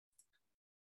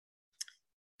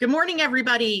Good morning,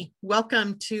 everybody.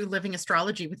 Welcome to Living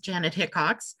Astrology with Janet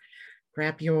Hickox.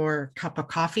 Grab your cup of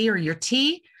coffee or your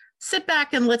tea, sit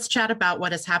back, and let's chat about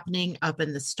what is happening up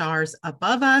in the stars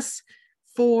above us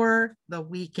for the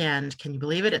weekend. Can you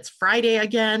believe it? It's Friday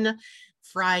again.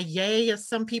 Friday, as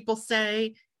some people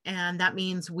say. And that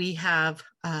means we have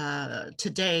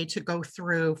today to go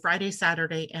through Friday,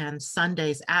 Saturday, and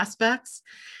Sunday's aspects.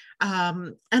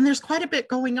 And there's quite a bit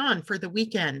going on for the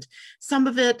weekend. Some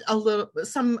of it,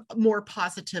 some more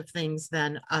positive things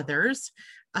than others.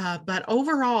 But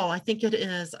overall, I think it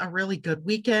is a really good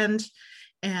weekend.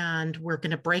 And we're going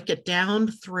to break it down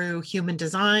through human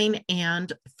design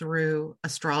and through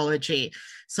astrology.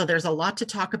 So there's a lot to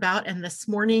talk about. And this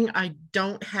morning, I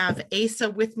don't have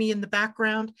Asa with me in the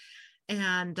background.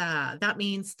 And that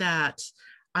means that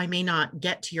I may not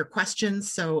get to your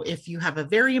questions. So if you have a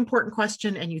very important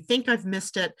question and you think I've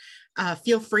missed it,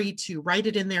 feel free to write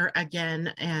it in there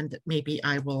again, and maybe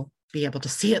I will be able to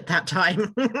see it that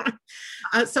time.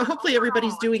 So hopefully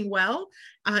everybody's doing well.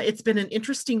 It's been an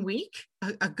interesting week,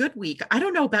 a good week. I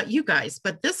don't know about you guys,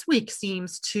 but this week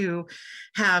seems to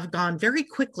have gone very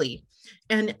quickly.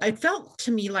 And it felt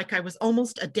to me like I was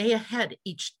almost a day ahead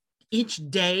each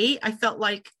day. I felt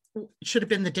like it should have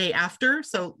been the day after.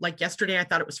 So like yesterday, I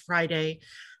thought it was Friday.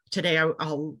 Today, I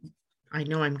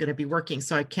know I'm going to be working,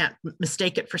 so I can't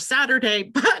mistake it for Saturday,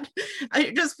 but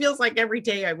it just feels like every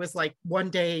day I was like one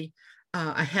day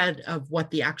ahead of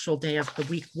what the actual day of the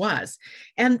week was.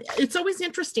 And it's always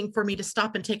interesting for me to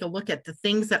stop and take a look at the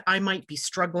things that I might be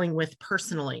struggling with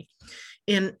personally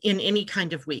in any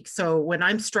kind of week. So when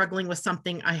I'm struggling with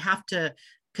something, I have to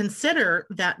consider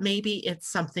that maybe it's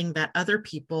something that other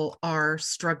people are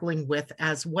struggling with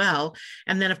as well.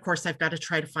 And then, of course, I've got to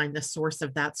try to find the source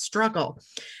of that struggle.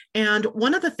 And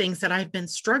one of the things that I've been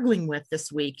struggling with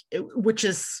this week, which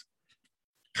is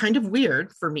kind of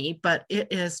weird for me, but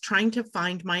it is trying to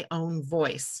find my own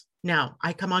voice. Now,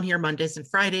 I come on here Mondays and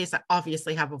Fridays. I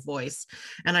obviously have a voice,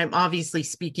 and I'm obviously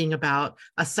speaking about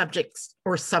a subjects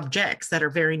that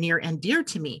are very near and dear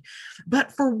to me.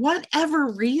 But for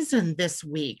whatever reason this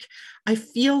week, I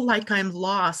feel like I'm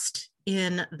lost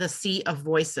in the sea of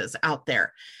voices out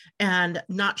there and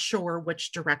not sure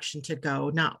which direction to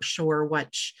go, not sure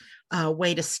which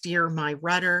way to steer my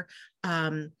rudder.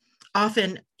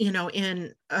 Often,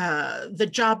 in the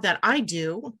job that I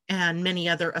do, and many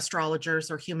other astrologers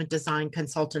or human design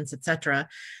consultants, etc.,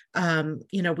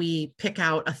 we pick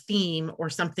out a theme or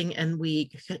something and we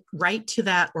write to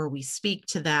that, or we speak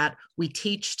to that, we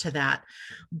teach to that.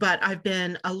 But I've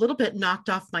been a little bit knocked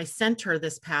off my center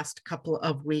this past couple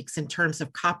of weeks in terms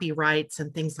of copyrights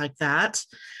and things like that.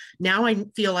 Now I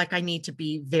feel like I need to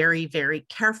be very, very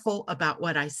careful about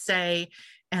what I say.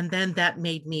 And then that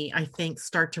made me, I think,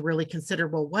 start to really consider,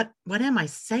 well, what am I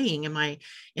saying? Am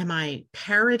I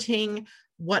parroting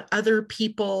what other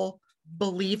people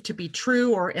believe to be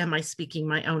true, or am I speaking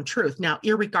my own truth? Now,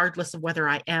 irregardless of whether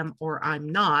I am or I'm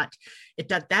not,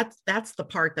 that's the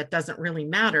part that doesn't really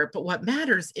matter. But what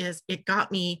matters is it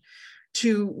got me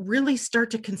to really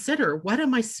start to consider, what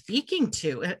am I speaking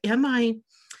to? Am I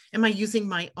using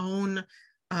my own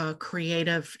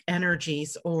creative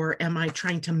energies, or am I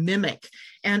trying to mimic?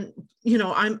 And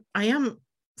I am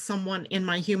someone in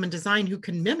my human design who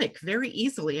can mimic very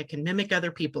easily. I can mimic other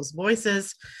people's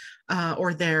voices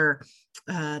or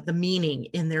the meaning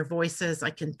in their voices. I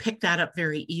can pick that up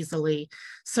very easily.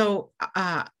 So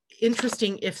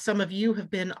interesting if some of you have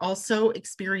been also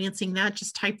experiencing that.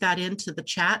 Just type that into the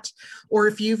chat, or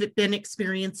if you've been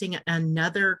experiencing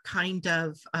another kind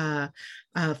of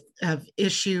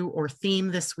issue or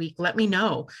theme this week, let me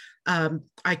know.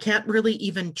 I can't really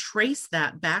even trace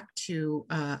that back to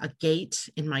a gate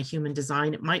in my human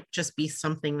design. It might just be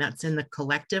something that's in the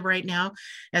collective right now,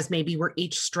 as maybe we're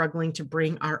each struggling to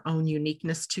bring our own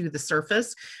uniqueness to the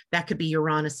surface. That could be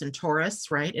Uranus and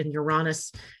Taurus, right? And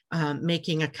Uranus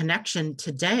making a connection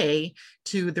today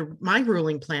to my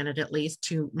ruling planet, at least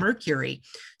to Mercury.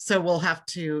 So we'll have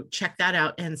to check that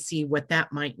out and see what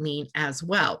that might mean as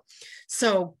well.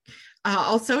 So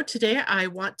also today, I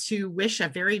want to wish a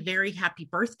very, very happy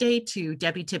birthday to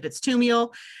Debbie Tibbetts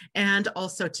Tumiel, and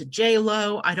also to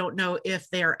J-Lo. I don't know if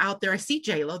they're out there. I see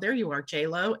J-Lo. There you are,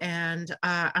 J-Lo. And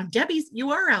Debbie,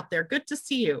 you are out there. Good to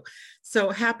see you.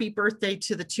 So happy birthday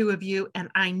to the two of you. And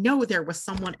I know there was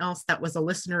someone else that was a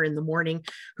listener in the morning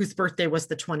whose birthday was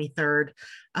the 23rd,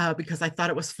 because I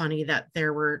thought it was funny that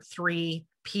there were 3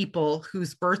 people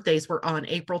whose birthdays were on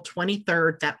April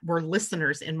 23rd that were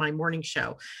listeners in my morning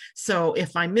show. So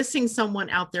if I'm missing someone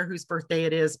out there whose birthday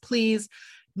it is, please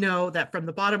know that from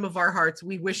the bottom of our hearts,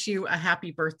 we wish you a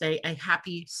happy birthday, a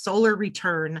happy solar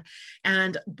return.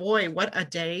 And boy, what a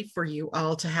day for you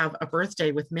all to have a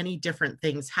birthday with many different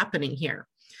things happening here.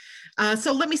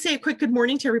 So let me say a quick good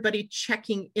morning to everybody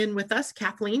checking in with us.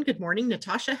 Kathleen, good morning.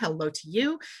 Natasha, hello to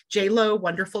you. J-Lo,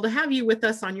 wonderful to have you with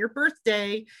us on your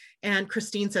birthday. And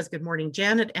Christine says, good morning,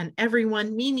 Janet and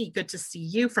everyone. Mimi, good to see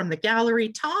you from the gallery.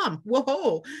 Tom,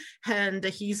 whoa. And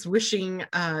he's wishing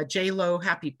J-Lo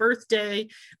happy birthday.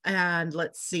 And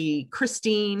let's see,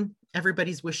 Christine,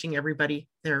 everybody's wishing everybody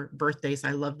their birthdays.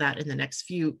 I love that in the next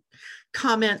few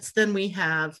comments. Then we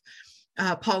have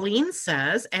Pauline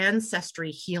says, ancestry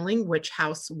healing, which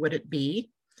house would it be?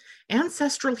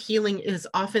 Ancestral healing is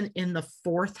often in the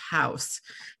fourth house.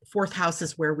 Fourth house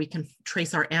is where we can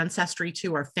trace our ancestry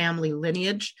to, our family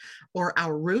lineage, or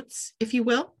our roots, if you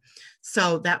will.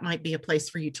 So that might be a place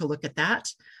for you to look at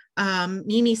that.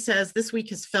 Mimi says, this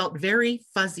week has felt very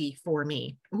fuzzy for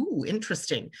me. Ooh,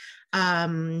 interesting.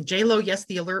 J-Lo, yes,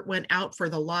 the alert went out for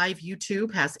the live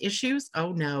YouTube has issues.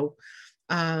 Oh no.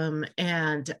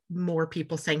 And more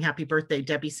people saying happy birthday.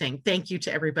 Debbie saying thank you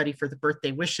to everybody for the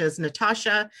birthday wishes.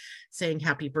 Natasha saying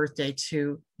happy birthday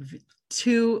to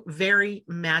two very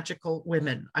magical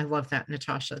women. I love that,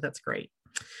 Natasha. That's great.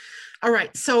 All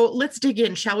right, so let's dig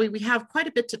in, shall we? We have quite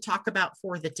a bit to talk about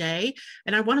for the day.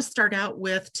 And I want to start out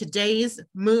with today's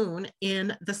moon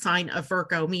in the sign of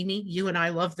Virgo. Mimi, you and I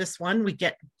love this one. We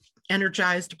get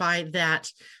energized by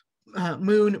that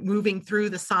moon moving through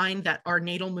the sign that our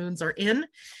natal moons are in.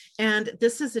 And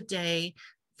this is a day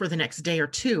for the next day or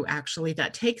two, actually,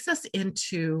 that takes us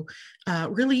into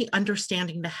really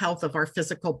understanding the health of our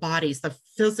physical bodies. The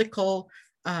physical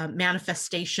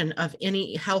manifestation of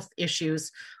any health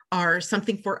issues are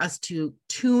something for us to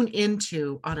tune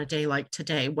into on a day like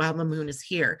today while the moon is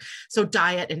here. So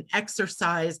diet and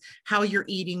exercise, how you're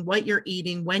eating, what you're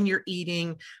eating, when you're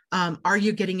eating, are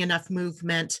you getting enough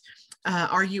movement?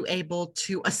 Are you able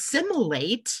to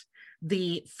assimilate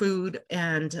the food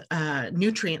and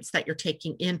nutrients that you're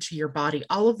taking into your body?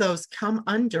 All of those come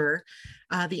under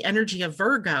the energy of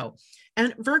Virgo.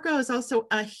 And Virgo is also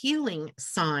a healing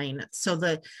sign. So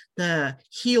the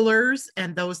healers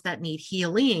and those that need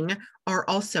healing are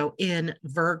also in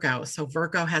Virgo. So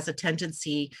Virgo has a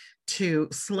tendency to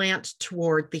slant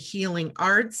toward the healing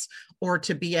arts, or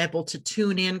to be able to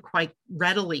tune in quite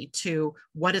readily to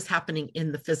what is happening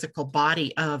in the physical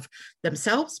body of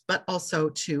themselves, but also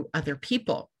to other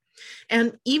people.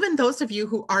 And even those of you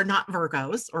who are not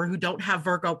Virgos, or who don't have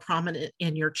Virgo prominent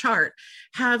in your chart,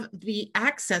 have the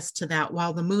access to that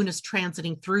while the moon is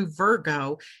transiting through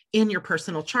Virgo in your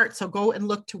personal chart. So go and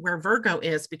look to where Virgo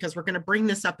is, because we're going to bring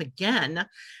this up again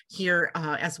here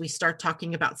as we start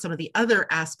talking about some of the other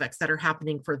aspects that are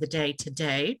happening for the day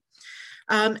today.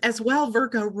 As well,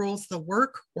 Virgo rules the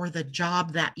work or the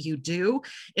job that you do.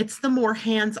 It's the more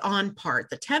hands-on part.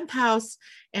 The 10th house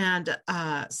and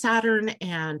Saturn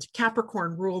and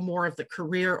Capricorn rule more of the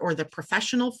career or the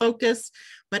professional focus.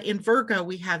 But in Virgo,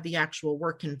 we have the actual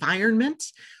work environment.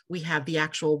 We have the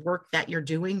actual work that you're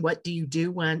doing. What do you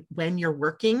do when you're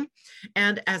working?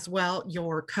 And as well,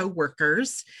 your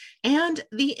coworkers and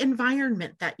the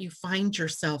environment that you find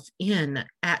yourself in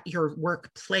at your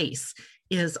workplace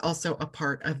is also a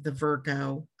part of the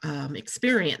Virgo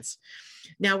experience.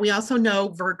 Now, we also know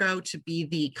Virgo to be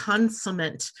the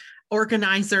consummate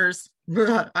organizers.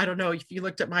 I don't know, if you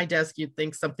looked at my desk, you'd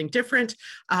think something different,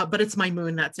 but it's my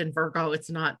moon that's in Virgo. It's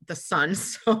not the sun.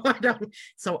 So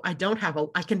I don't have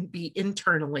I can be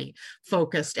internally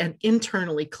focused and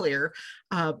internally clear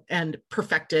and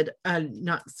perfected,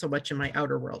 not so much in my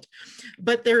outer world.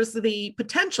 But there's the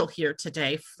potential here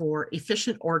today for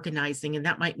efficient organizing, and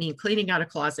that might mean cleaning out a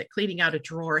closet, cleaning out a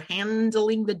drawer,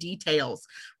 handling the details,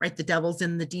 right? The devil's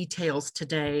in the details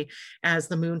today, as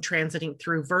the moon transiting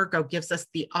through Virgo gives us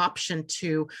the option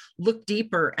to look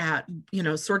deeper at,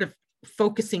 sort of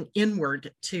focusing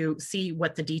inward to see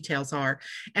what the details are.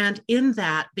 And in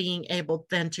that, being able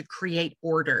then to create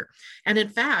order. And in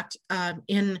fact,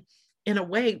 in a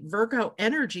way, Virgo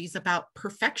energy is about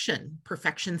perfection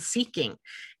seeking,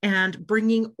 and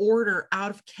bringing order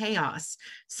out of chaos.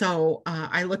 So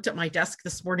I looked at my desk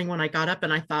this morning when I got up,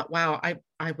 and I thought, wow,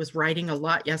 I was writing a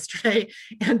lot yesterday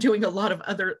and doing a lot of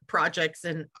other projects,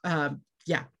 and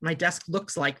yeah, my desk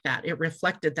looks like that. It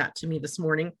reflected that to me this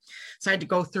morning. So I had to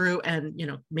go through and,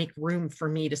 make room for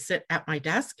me to sit at my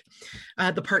desk.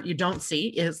 The part you don't see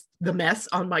is the mess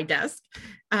on my desk.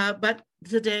 But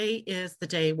today is the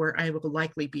day where I will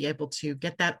likely be able to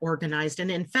get that organized. And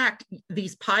in fact,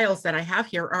 these piles that I have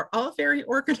here are all very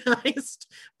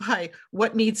organized by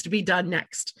what needs to be done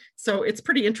next. So it's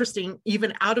pretty interesting.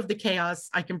 Even out of the chaos,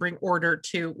 I can bring order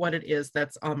to what it is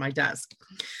that's on my desk.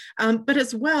 But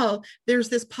as well, there's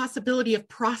this possibility of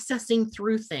processing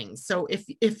through things. So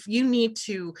if you need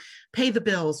to pay the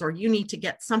bills or you need to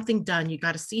get something done, you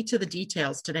got to see to the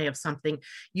details today of something,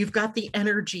 you've got the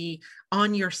energy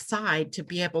on your side to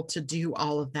be able to do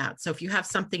all of that. So if you have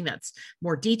something that's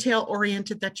more detail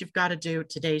oriented that you've got to do,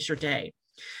 today's your day.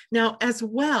 Now, as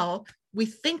well, we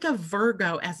think of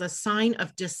Virgo as a sign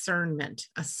of discernment,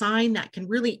 a sign that can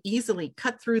really easily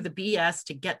cut through the BS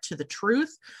to get to the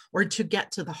truth or to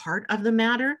get to the heart of the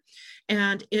matter.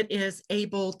 And it is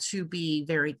able to be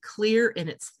very clear in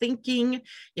its thinking.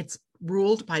 It's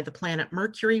ruled by the planet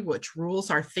Mercury, which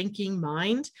rules our thinking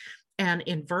mind. And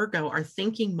in Virgo, our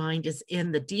thinking mind is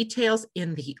in the details,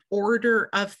 in the order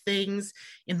of things,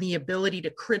 in the ability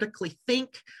to critically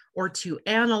think or to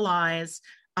analyze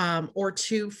or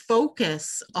to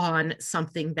focus on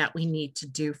something that we need to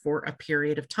do for a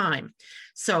period of time.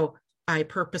 So I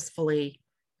purposefully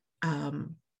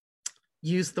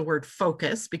use the word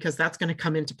focus because that's going to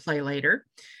come into play later.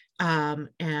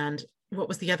 And what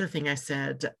was the other thing I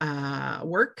said?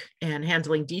 Work and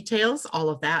handling details, all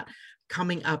of that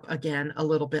coming up again a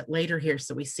little bit later here.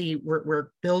 So we see we're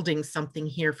building something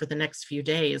here for the next few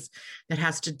days that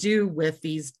has to do with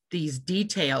these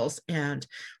details and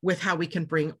with how we can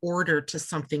bring order to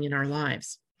something in our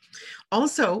lives.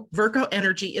 Also, Virgo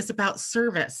energy is about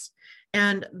service.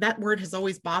 And that word has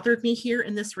always bothered me here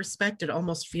in this respect. It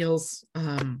almost feels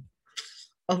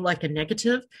like a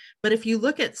negative. But if you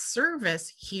look at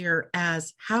service here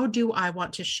as how do I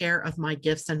want to share of my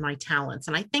gifts and my talents?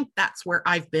 And I think that's where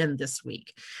I've been this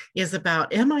week, is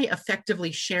about, am I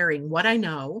effectively sharing what I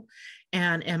know?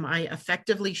 And am I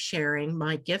effectively sharing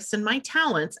my gifts and my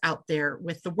talents out there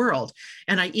with the world?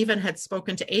 And I even had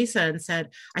spoken to Asa and said,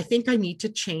 I think I need to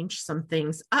change some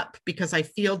things up because I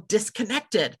feel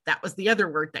disconnected. That was the other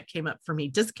word that came up for me,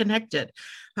 disconnected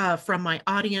from my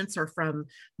audience or from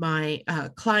my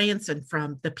clients and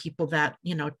from the people that,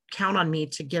 count on me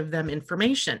to give them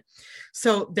information.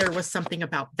 So there was something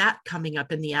about that coming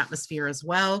up in the atmosphere as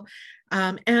well.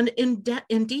 And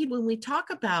indeed, when we talk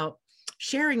about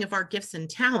sharing of our gifts and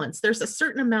talents, there's a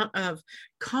certain amount of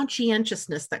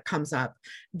conscientiousness that comes up,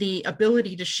 the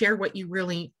ability to share what you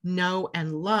really know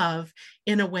and love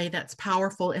in a way that's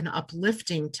powerful and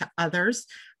uplifting to others,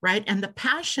 right? And the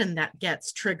passion that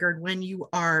gets triggered when you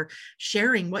are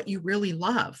sharing what you really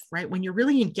love, right? When you're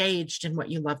really engaged in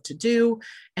what you love to do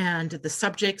and the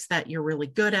subjects that you're really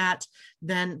good at,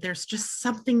 then there's just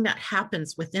something that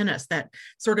happens within us that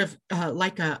sort of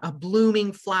like a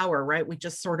blooming flower, right? We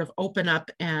just sort of open up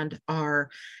and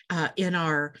are in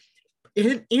our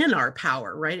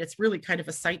power, right? It's really kind of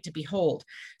a sight to behold.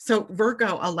 So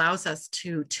Virgo allows us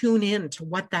to tune in to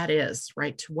what that is,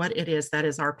 right? To what it is that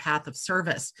is our path of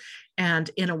service, and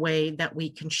in a way that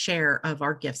we can share of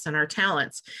our gifts and our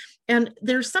talents. And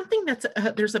there's something that's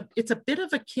it's a bit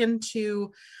of akin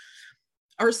to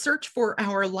our search for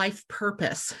our life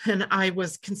purpose. And I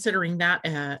was considering that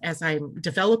as I'm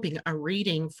developing a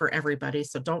reading for everybody.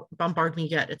 So don't bombard me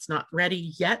yet. It's not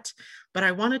ready yet, but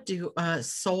I want to do a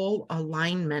soul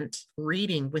alignment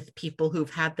reading with people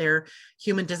who've had their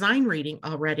human design reading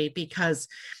already, because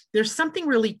there's something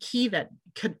really key that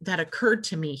occurred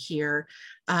to me here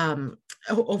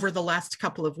over the last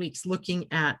couple of weeks, looking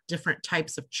at different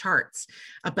types of charts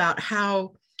about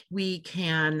how we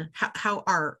can, how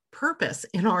our purpose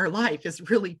in our life is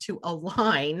really to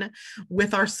align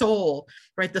with our soul,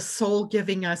 right? The soul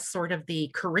giving us sort of the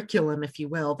curriculum, if you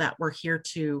will, that we're here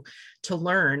to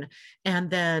learn. And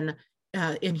then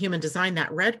in human design,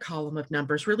 that red column of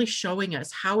numbers really showing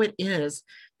us how it is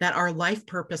that our life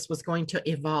purpose was going to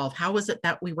evolve. How is it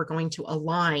that we were going to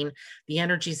align the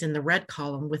energies in the red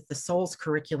column with the soul's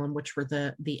curriculum, which were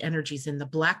the energies in the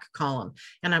black column?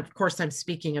 And of course, I'm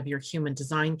speaking of your human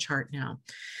design chart now.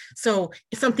 So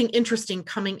something interesting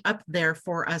coming up there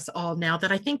for us all now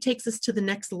that I think takes us to the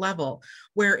next level,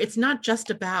 where it's not just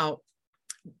about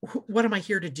what am I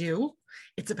here to do?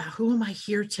 It's about who am I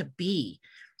here to be?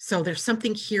 So there's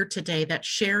something here today that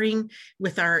sharing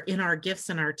in our gifts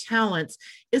and our talents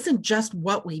isn't just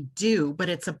what we do, but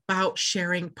it's about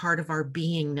sharing part of our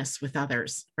beingness with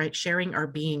others, right? Sharing our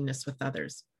beingness with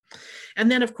others.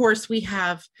 And then of course we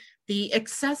have the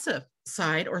excessive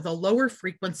side or the lower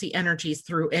frequency energies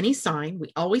through any sign.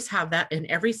 We always have that in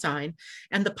every sign.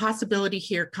 And the possibility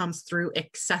here comes through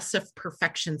excessive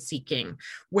perfection seeking,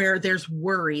 where there's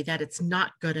worry that it's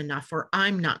not good enough, or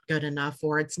I'm not good enough,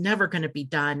 or it's never going to be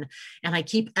done. And I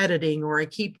keep editing, or I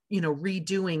keep,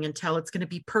 redoing until it's going to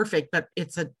be perfect, but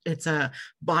it's a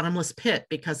bottomless pit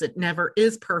because it never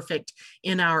is perfect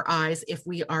in our eyes if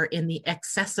we are in the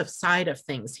excessive side of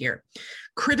things here.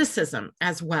 Criticism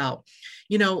as well.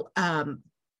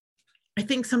 I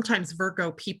think sometimes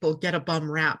Virgo people get a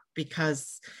bum rap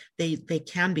because they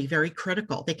can be very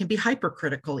critical. They can be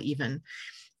hypercritical even.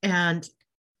 And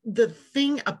the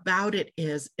thing about it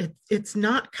is it's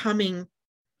not coming,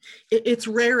 it's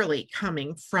rarely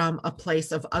coming from a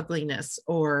place of ugliness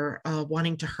or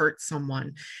wanting to hurt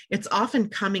someone. It's often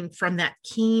coming from that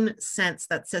keen sense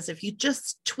that says, if you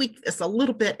just tweak this a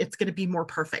little bit, it's going to be more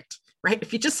perfect, right?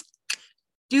 If you just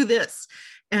do this,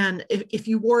 and if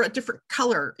you wore a different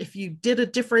color, if you did a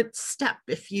different step,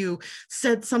 if you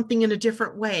said something in a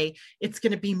different way, it's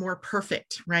going to be more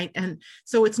perfect, right? And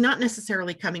so it's not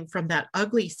necessarily coming from that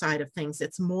ugly side of things.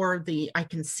 It's more I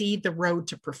can see the road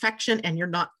to perfection and you're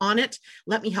not on it.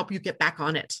 Let me help you get back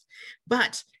on it.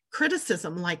 But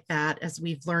criticism like that, as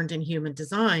we've learned in human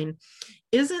design,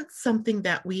 isn't something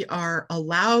that we are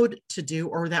allowed to do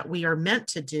or that we are meant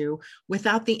to do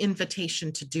without the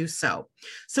invitation to do so.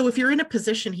 So if you're in a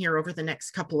position here over the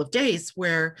next couple of days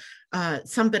where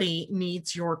somebody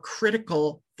needs your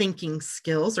critical thinking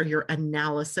skills or your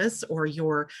analysis or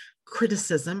your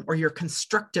criticism or your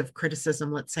constructive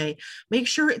criticism, let's say, make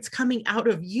sure it's coming out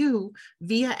of you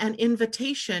via an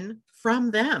invitation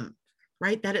from them.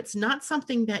 Right? That it's not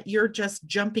something that you're just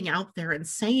jumping out there and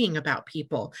saying about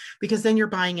people, because then you're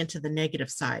buying into the negative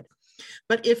side.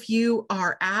 But if you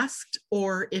are asked,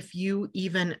 or if you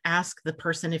even ask the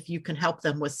person if you can help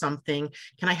them with something,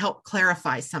 can I help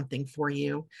clarify something for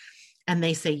you? And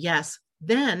they say yes,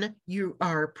 then you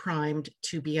are primed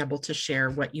to be able to share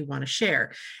what you want to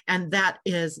share. And that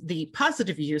is the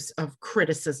positive use of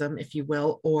criticism, if you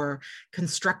will, or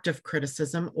constructive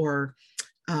criticism, or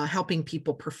helping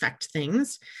people perfect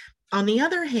things. On the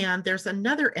other hand, there's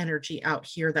another energy out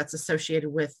here that's associated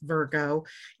with Virgo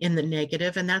in the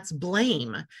negative, and that's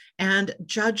blame and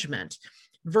judgment.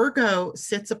 Virgo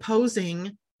sits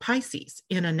opposing Pisces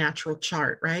in a natural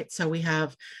chart, right? So we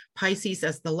have Pisces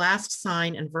as the last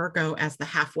sign and Virgo as the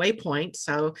halfway point.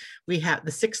 So we have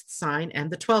the 6th sign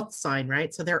and the 12th sign,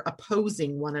 right? So they're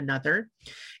opposing one another.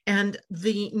 And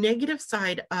the negative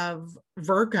side of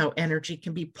Virgo energy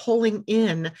can be pulling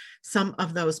in some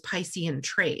of those Piscean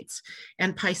traits.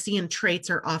 And Piscean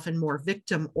traits are often more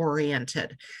victim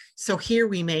oriented. So here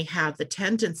we may have the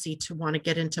tendency to want to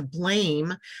get into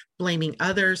blaming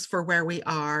others for where we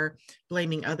are,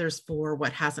 blaming others for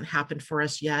what hasn't happened for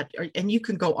us yet. And you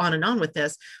can go on and on with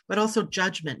this, but also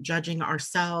judgment, judging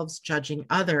ourselves, judging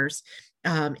others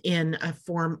in a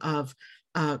form of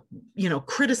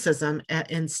criticism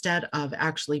instead of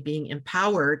actually being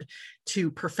empowered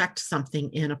to perfect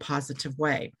something in a positive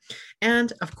way.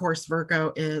 And of course,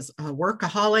 Virgo is a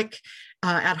workaholic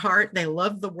at heart. They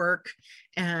love the work,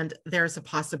 and there's a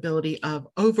possibility of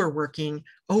overworking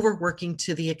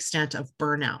to the extent of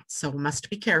burnout. So we must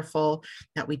be careful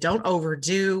that we don't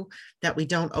overdo, that we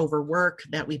don't overwork,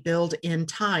 that we build in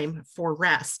time for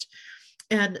rest.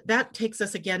 And that takes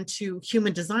us again to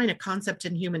human design, a concept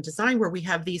in human design where we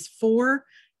have these 4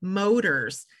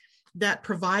 motors that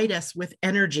provide us with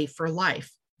energy for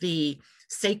life. The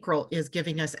sacral is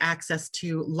giving us access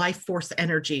to life force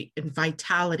energy and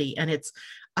vitality, and it's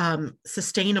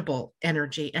sustainable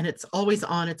energy, and it's always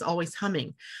on, it's always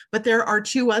humming. But there are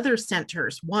 2 other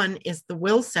centers. One is the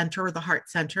will center or the heart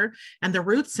center, and the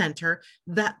root center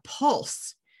that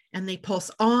pulse, and they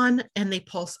pulse on and they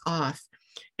pulse off.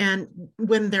 And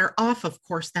when they're off, of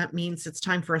course, that means it's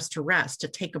time for us to rest, to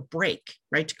take a break,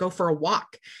 right? To go for a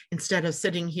walk instead of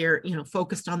sitting here,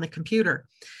 focused on the computer.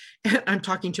 I'm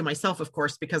talking to myself, of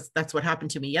course, because that's what happened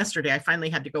to me yesterday. I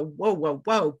finally had to go,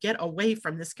 whoa, get away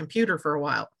from this computer for a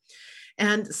while.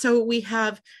 And so we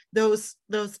have those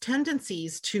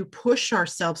tendencies to push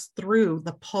ourselves through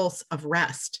the pulse of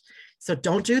rest. So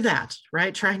don't do that,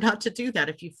 right? Try not to do that.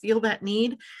 If you feel that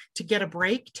need to get a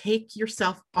break, take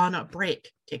yourself on a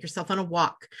break, take yourself on a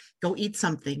walk, go eat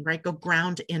something, right? Go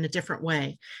ground in a different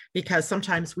way, because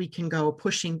sometimes we can go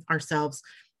pushing ourselves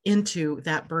into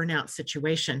that burnout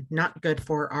situation, not good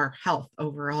for our health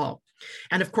overall.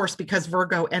 And of course, because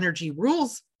Virgo energy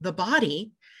rules the body,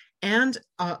 and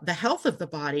the health of the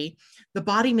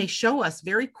body may show us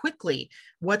very quickly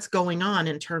what's going on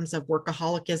in terms of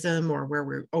workaholicism, or where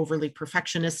we're overly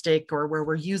perfectionistic, or where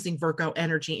we're using Virgo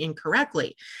energy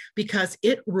incorrectly, because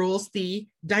it rules the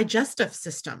digestive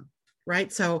system.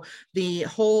 Right. So the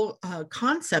whole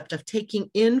concept of taking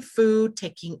in food,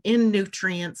 taking in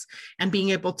nutrients, and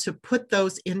being able to put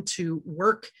those into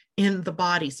work in the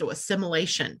body. So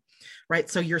assimilation, right?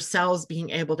 So your cells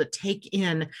being able to take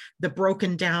in the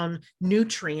broken down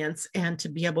nutrients and to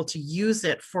be able to use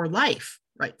it for life,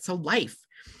 right? So life.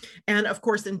 And of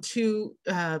course, into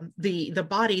the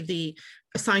body, the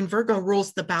sign Virgo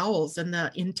rules the bowels and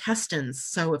the intestines.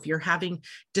 So if you're having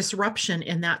disruption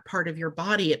in that part of your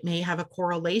body, it may have a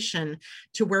correlation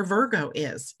to where Virgo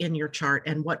is in your chart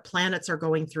and what planets are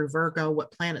going through Virgo,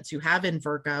 what planets you have in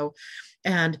Virgo,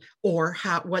 and or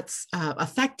what's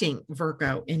affecting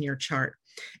Virgo in your chart.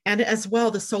 And as well,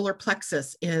 the solar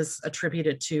plexus is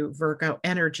attributed to Virgo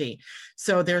energy.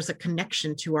 So there's a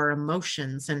connection to our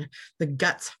emotions and the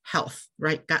gut's health,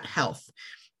 right? Gut health,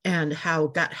 and how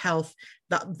gut health,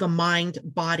 the mind,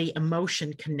 body,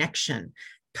 emotion connection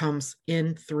comes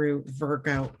in through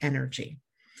Virgo energy.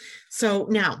 So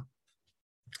now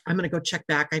I'm going to go check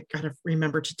back. I've got to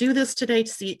remember to do this today to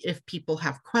see if people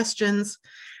have questions.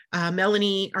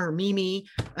 Melanie or Mimi,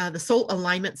 the soul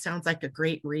alignment sounds like a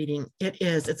great reading. It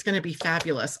is. It's going to be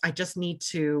fabulous. I just need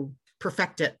to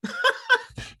perfect it.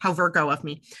 How Virgo of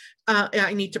me.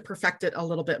 I need to perfect it a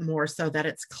little bit more so that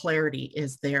its clarity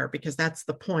is there, because that's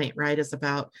the point, right? Is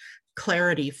about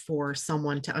clarity for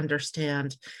someone to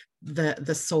understand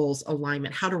the soul's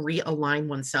alignment, how to realign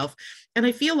oneself. And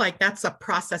I feel like that's a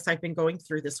process I've been going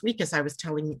through this week, as I was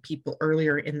telling people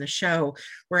earlier in the show,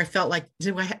 where I felt like,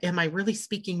 am I really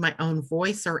speaking my own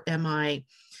voice, or am I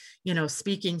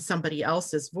speaking somebody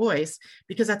else's voice?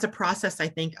 Because that's a process, I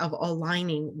think, of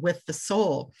aligning with the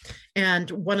soul. And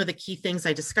one of the key things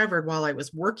I discovered while I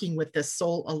was working with this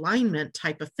soul alignment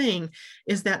type of thing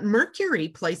is that Mercury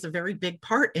plays a very big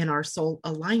part in our soul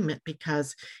alignment,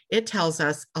 because it tells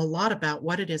us a lot about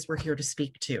what it is we're here to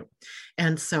speak to.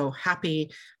 And so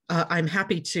I'm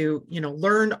happy to,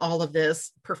 learn all of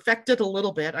this, perfect it a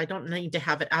little bit. I don't need to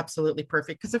have it absolutely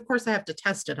perfect, because of course I have to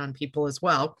test it on people as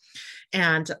well.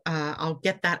 And I'll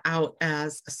get that out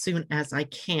as soon as I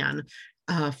can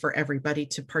for everybody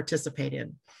to participate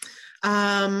in.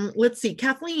 Let's see,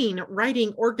 Kathleen,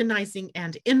 writing, organizing,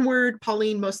 and inward.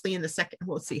 Pauline, mostly in the second.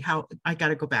 Let's see how, I got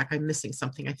to go back. I'm missing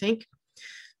something, I think.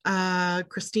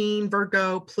 Christine,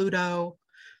 Virgo, Pluto,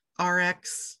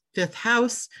 RX, fifth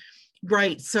house.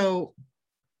 Right. So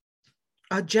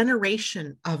a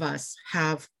generation of us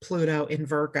have Pluto in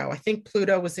Virgo. I think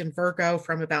Pluto was in Virgo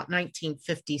from about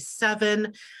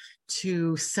 1957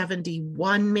 to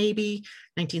 71, maybe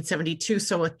 1972.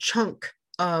 So a chunk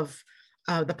of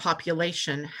the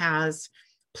population has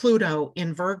Pluto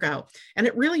in Virgo. And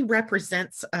it really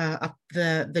represents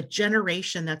the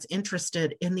generation that's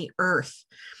interested in the earth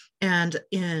and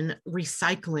in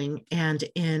recycling and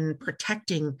in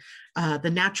protecting the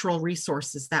natural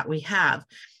resources that we have.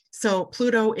 So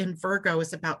Pluto in Virgo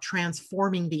is about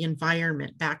transforming the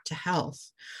environment back to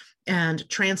health, and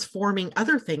transforming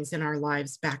other things in our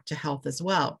lives back to health as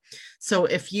well. So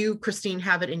if you, Christine,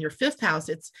 have it in your fifth house,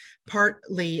 it's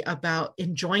partly about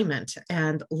enjoyment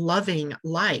and loving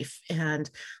life and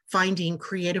finding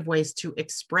creative ways to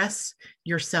express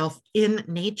yourself in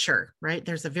nature, right?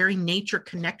 There's a very nature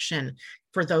connection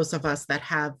for those of us that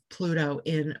have Pluto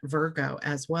in Virgo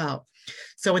as well.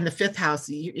 So in the fifth house,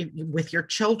 with your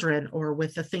children, or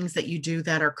with the things that you do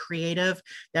that are creative,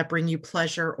 that bring you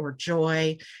pleasure or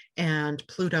joy, and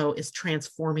Pluto is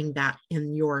transforming that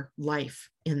in your life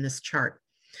in this chart.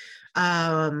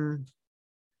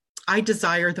 I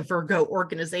desire the Virgo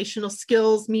organizational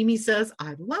skills. Mimi says,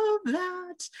 I love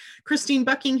that. Christine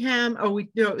Buckingham. Oh,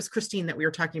 it was Christine that we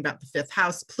were talking about, the fifth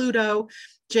house, Pluto.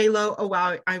 J-Lo, oh,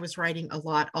 wow, I was writing a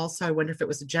lot. Also, I wonder if it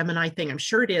was a Gemini thing. I'm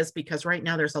sure it is, because right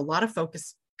now there's a lot of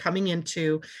focus coming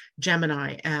into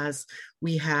Gemini, as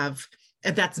we have,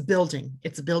 that's building.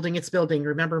 It's building.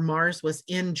 Remember, Mars was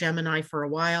in Gemini for a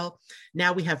while.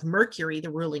 Now we have Mercury,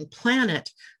 the ruling planet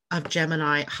of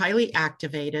Gemini, highly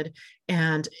activated.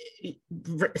 And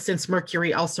since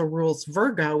Mercury also rules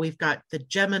Virgo, we've got the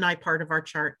Gemini part of our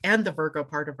chart and the Virgo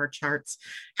part of our charts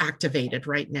activated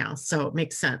right now. So it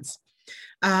makes sense.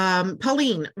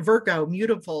 Pauline, Virgo,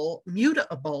 mutable.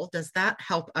 Does that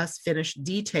help us finish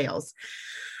details?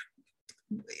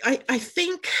 I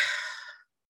think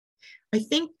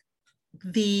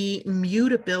the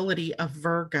mutability of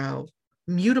Virgo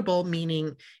mutable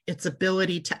meaning its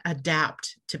ability to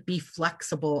adapt, to be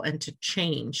flexible, and to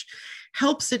change,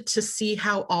 helps it to see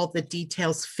how all the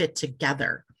details fit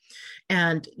together.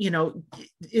 And,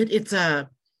 it's a,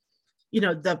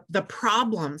 the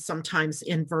problem sometimes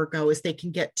in Virgo is they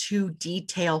can get too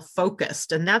detail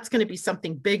focused, and that's going to be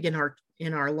something big in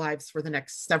our lives for the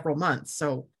next several months.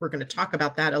 So we're going to talk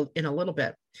about that in a little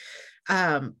bit.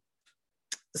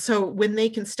 So when they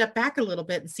can step back a little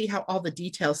bit and see how all the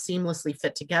details seamlessly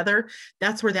fit together,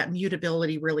 that's where that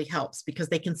mutability really helps, because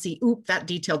they can see, oop, that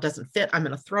detail doesn't fit. I'm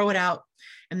going to throw it out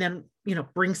and then,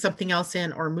 bring something else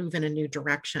in or move in a new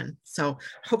direction. So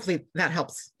hopefully that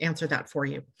helps answer that for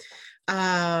you.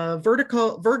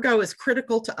 Virgo is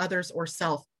critical to others or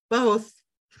self, both,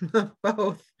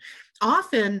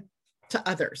 often to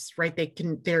others, right?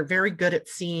 They're very good at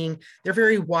seeing, they're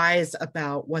very wise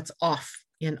about what's off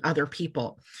in other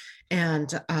people,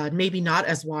 and maybe not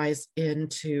as wise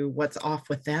into what's off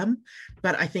with them,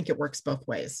 but I think it works both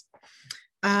ways.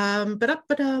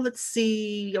 Let's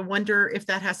see. I wonder if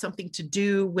that has something to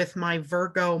do with my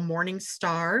Virgo morning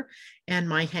star and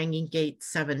my hanging gate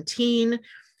 17.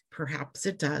 Perhaps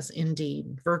it does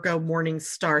indeed. Virgo morning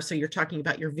star. So you're talking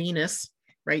about your Venus,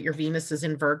 right? Your Venus is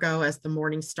in Virgo as the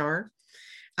morning star.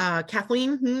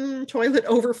 Kathleen, toilet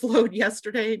overflowed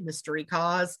yesterday, mystery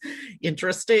cause,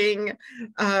 interesting.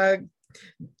 To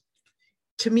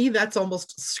me, that's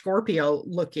almost Scorpio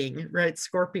looking, right?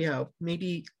 Scorpio,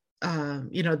 maybe,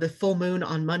 the full moon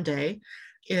on Monday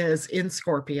is in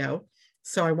Scorpio.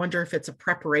 So I wonder if it's a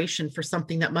preparation for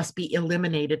something that must be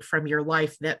eliminated from your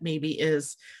life that maybe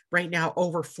is right now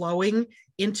overflowing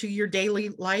into your daily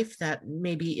life, that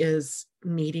maybe is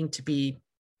needing to be,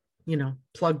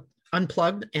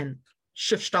 unplugged and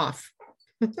shushed off.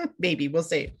 Maybe, we'll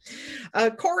see.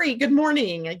 Corey, good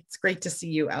morning. It's great to see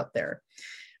you out there.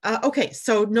 Okay,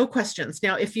 so no questions.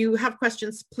 Now, if you have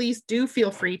questions, please do feel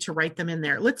free to write them in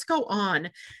there. Let's go on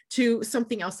to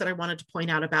something else that I wanted to point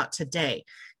out about today.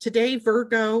 Today,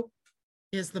 Virgo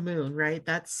is the moon, right?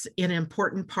 That's an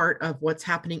important part of what's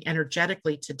happening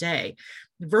energetically today.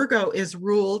 Virgo is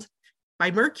ruled by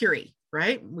Mercury,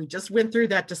 right? We just went through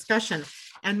that discussion,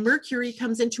 and Mercury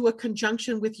comes into a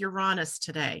conjunction with Uranus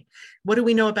today. What do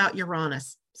we know about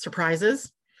Uranus?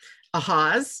 Surprises,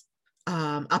 ahas,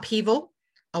 upheaval,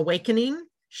 awakening,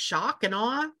 shock and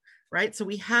awe, right? So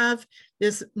we have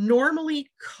this normally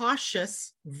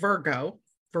cautious Virgo.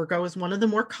 Virgo is one of the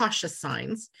more cautious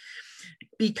signs,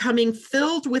 becoming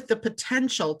filled with the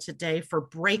potential today for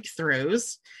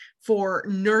breakthroughs, for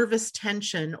nervous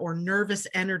tension or nervous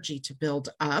energy to build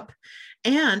up,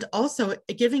 and also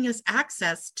giving us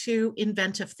access to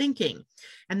inventive thinking.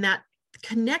 And that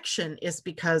connection is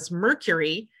because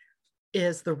Mercury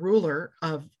is the ruler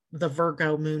of the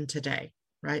Virgo moon today,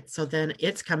 right? So then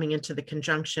it's coming into the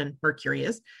conjunction, Mercury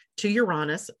is, to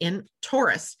Uranus in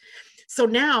Taurus. So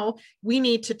now we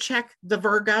need to check the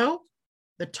Virgo,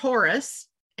 the Taurus,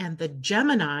 and the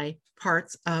Gemini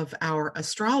parts of our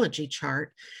astrology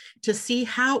chart to see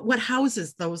what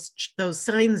houses those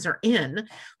signs are in,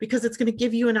 because it's going to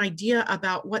give you an idea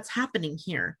about what's happening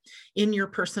here in your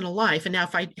personal life. And now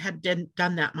if I had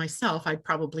done that myself, I'd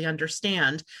probably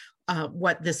understand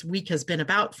what this week has been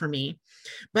about for me.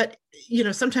 But,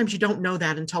 sometimes you don't know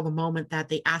that until the moment that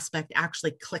the aspect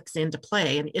actually clicks into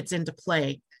play, and it's into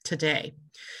play today.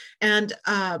 And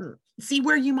see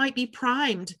where you might be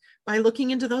primed by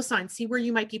looking into those signs. See where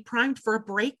you might be primed for a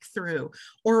breakthrough,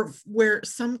 or where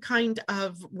some kind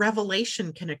of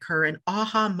revelation can occur, an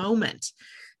aha moment.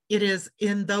 It is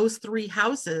in those three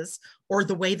houses, or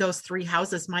the way those three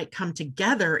houses might come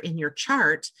together in your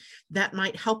chart, that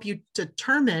might help you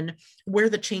determine where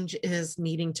the change is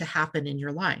needing to happen in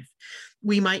your life.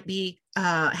 We might be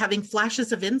having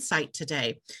flashes of insight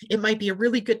today. It might be a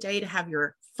really good day to have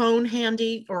your phone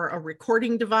handy, or a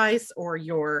recording device, or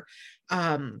your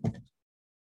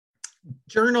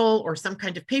journal or some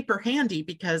kind of paper handy,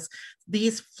 because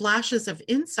these flashes of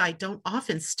insight don't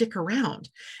often stick around.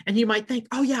 And you might think,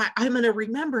 oh yeah, I'm going to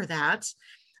remember that.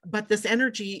 But this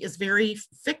energy is very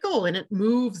fickle and it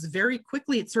moves very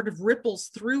quickly. It sort of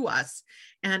ripples through us,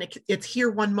 and it's here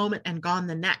one moment and gone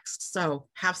the next. So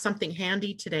have something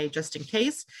handy today just in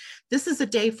case. This is a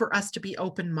day for us to be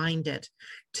open-minded,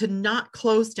 to not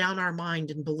close down our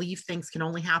mind and believe things can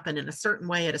only happen in a certain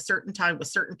way at a certain time with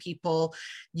certain people.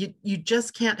 You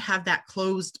just can't have that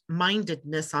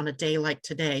closed-mindedness on a day like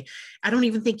today. I don't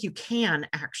even think you can,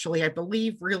 actually. I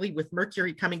believe really with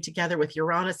Mercury coming together with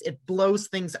Uranus, it blows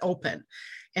things open.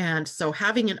 And so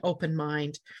having an open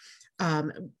mind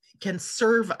can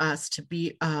serve us to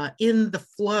be in the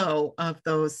flow of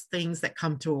those things that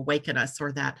come to awaken us,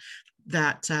 or that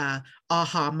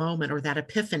aha moment or that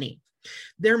epiphany.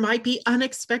 There might be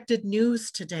unexpected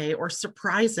news today or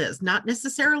surprises, not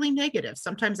necessarily negative.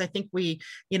 Sometimes I think we,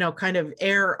 kind of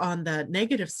err on the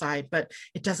negative side, but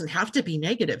it doesn't have to be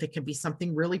negative. It can be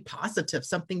something really positive,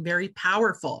 something very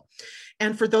powerful.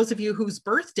 And for those of you whose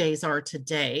birthdays are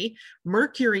today,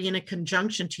 Mercury in a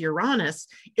conjunction to Uranus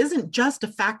isn't just a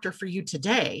factor for you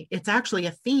today. It's actually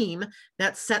a theme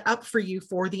that's set up for you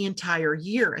for the entire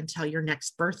year until your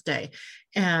next birthday.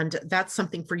 And that's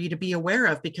something for you to be aware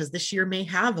of, because this year may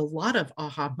have a lot of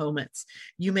aha moments.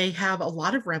 You may have a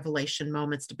lot of revelation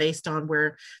moments based on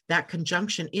where that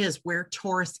conjunction is, where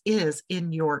Taurus is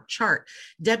in your chart.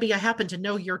 Debbie, I happen to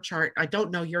know your chart. I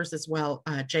don't know yours as well,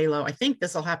 JLo. I think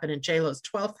this will happen in JLo's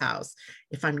 12th house,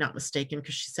 if I'm not mistaken,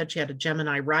 because she said she had a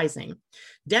Gemini rising.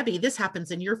 Debbie, this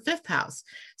happens in your 5th house.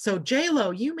 So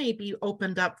JLo, you may be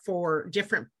opened up for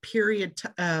different period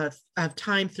of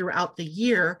time throughout the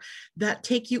year that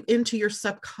take you into your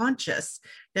subconscious,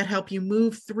 that help you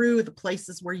move through the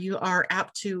places where you are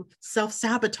apt to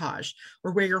self-sabotage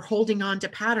or where you're holding on to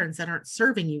patterns that aren't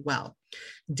serving you well.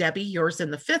 Debbie, yours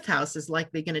in the 5th house is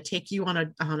likely going to take you on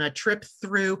a trip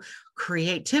through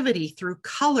creativity, through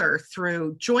color,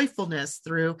 through joyfulness,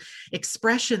 through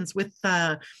expressions with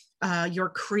your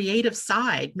creative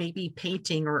side, maybe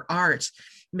painting or art,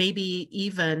 maybe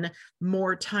even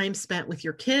more time spent with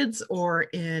your kids or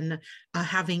in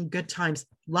having good times,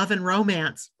 love and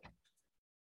romance.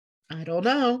 I don't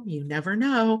know. You never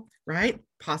know, right?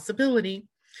 Possibility.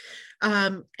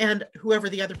 And whoever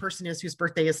the other person is whose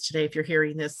birthday is today, if you're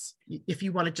hearing this, if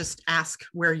you want to just ask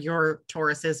where your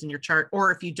Taurus is in your chart,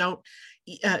 or if you don't,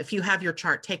 if you have your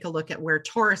chart, take a look at where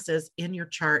Taurus is in your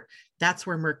chart. That's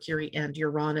where Mercury and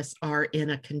Uranus are in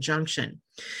a conjunction.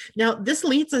 Now, this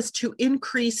leads us to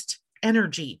increased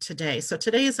energy today. So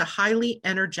today is a highly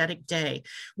energetic day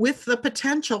with the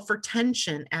potential for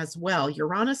tension as well.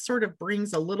 Uranus sort of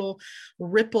brings a little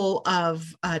ripple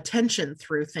of tension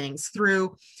through things,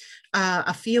 through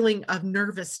a feeling of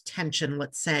nervous tension,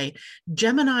 let's say.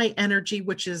 Gemini energy,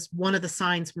 which is one of the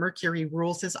signs Mercury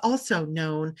rules, is also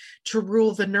known to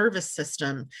rule the nervous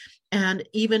system. And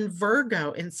even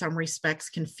Virgo, in some respects,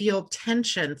 can feel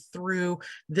tension through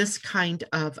this kind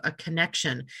of a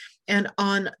connection. And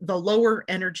on the lower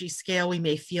energy scale, we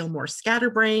may feel more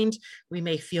scatterbrained, we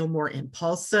may feel more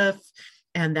impulsive.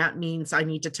 And that means I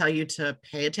need to tell you to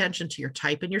pay attention to your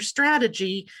type and your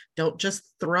strategy. Don't just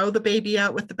throw the baby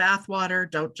out with the bathwater.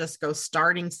 Don't just go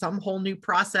starting some whole new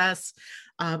process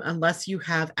unless you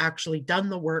have actually done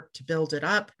the work to build it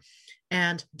up.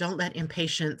 And don't let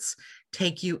impatience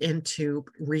take you into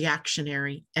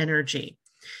reactionary energy.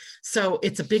 So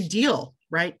it's a big deal,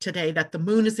 right, today that the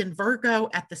moon is in Virgo.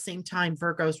 At the same time,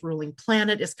 Virgo's ruling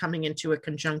planet is coming into a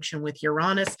conjunction with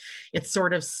Uranus. It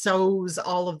sort of sews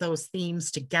all of those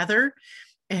themes together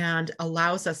and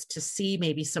allows us to see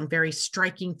maybe some very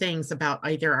striking things about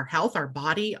either our health, our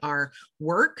body, our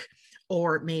work,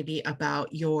 or maybe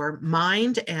about your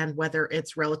mind and whether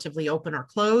it's relatively open or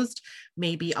closed.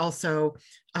 Maybe also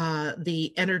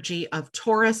the energy of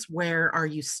Taurus, where are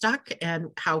you stuck and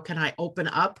how can I open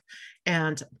up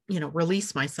and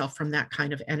release myself from that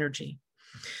kind of energy.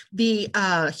 The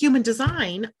human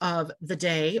design of the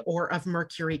day or of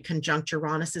Mercury conjunct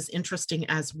Uranus is interesting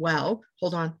as well.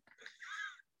 Hold on.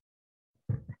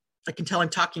 I can tell I'm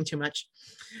talking too much.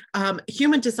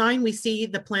 Human design, we see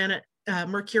the planet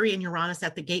Mercury and Uranus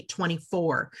at the gate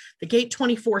 24. The gate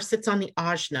 24 sits on the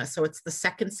ajna, so it's the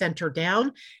second center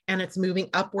down, and it's moving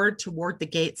upward toward the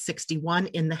gate 61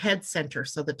 in the head center,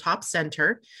 so the top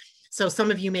center. So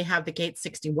some of you may have the gate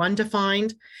 61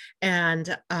 defined,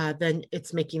 and then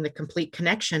it's making the complete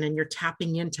connection, and you're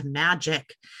tapping into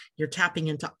magic, you're tapping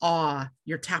into awe,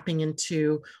 you're tapping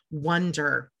into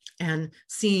wonder, and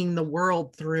seeing the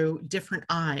world through different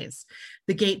eyes.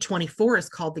 The gate 24 is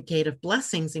called the Gate of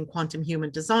Blessings in Quantum Human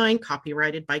Design,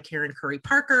 copyrighted by Karen Curry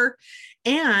Parker.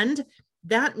 And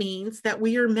that means that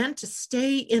we are meant to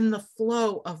stay in the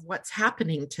flow of what's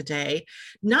happening today,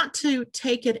 not to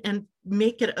take it and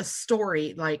make it a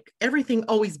story like everything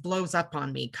always blows up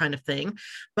on me kind of thing.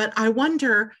 But I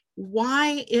wonder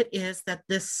why it is that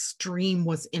this stream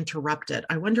was interrupted.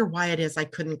 I wonder why it is I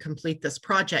couldn't complete this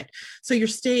project. So you're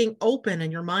staying open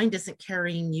and your mind isn't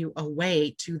carrying you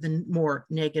away to the more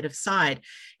negative side.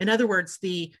 In other words,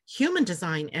 the human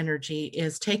design energy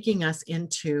is taking us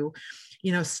into,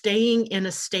 staying in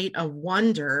a state of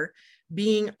wonder,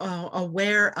 being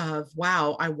aware of,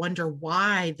 wow, I wonder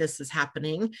why this is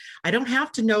happening. I don't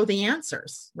have to know the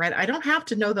answers, right? I don't have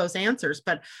to know those answers,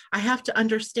 but I have to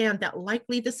understand that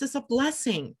likely this is a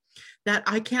blessing. that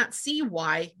I can't see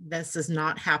why this is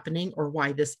not happening or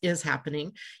why this is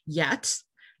happening yet.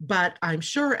 But I'm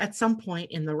sure at some point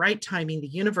in the right timing, the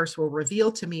universe will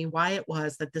reveal to me why it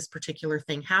was that this particular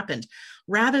thing happened,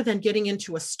 rather than getting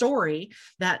into a story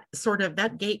that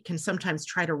that gate can sometimes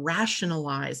try to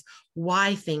rationalize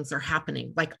why things are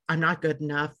happening. Like, I'm not good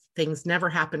enough. Things never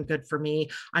happen good for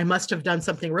me. I must have done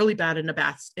something really bad in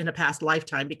a past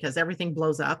lifetime because everything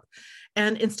blows up.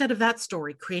 And instead of that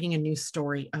story, creating a new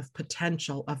story of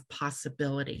potential, of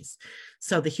possibilities.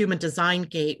 So the human design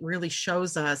gate really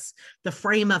shows us the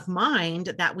frame of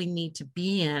mind that we need to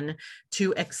be in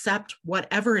to accept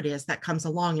whatever it is that comes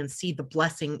along and see the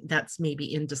blessing that's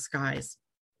maybe in disguise.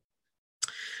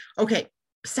 Okay.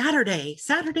 Saturday.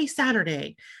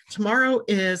 Tomorrow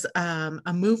is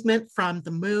a movement from the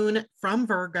moon from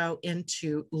Virgo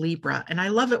into Libra. And I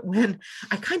love it when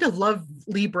I kind of love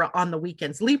Libra on the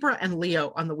weekends, Libra and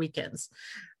Leo on the weekends,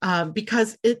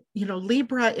 because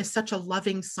Libra is such a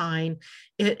loving sign.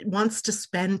 It wants to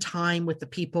spend time with the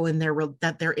people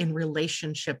that they're in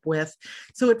relationship with.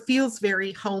 So it feels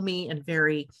very homey and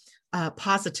very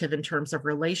positive in terms of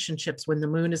relationships when the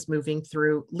moon is moving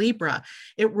through Libra.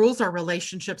 It rules our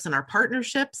relationships and our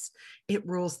partnerships. It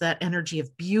rules that energy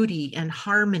of beauty and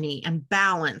harmony and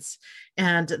balance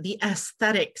and the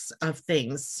aesthetics of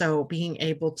things. So being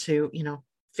able to,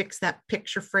 fix that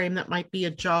picture frame that might be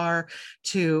ajar,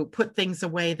 to put things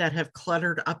away that have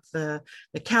cluttered up the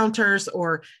counters,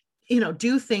 or,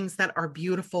 do things that are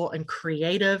beautiful and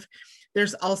creative.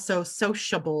 There's also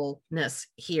sociableness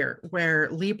here, where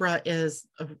Libra is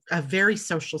a very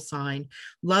social sign,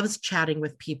 loves chatting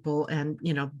with people and,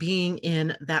 being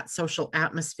in that social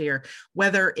atmosphere,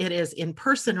 whether it is in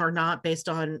person or not, based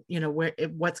on,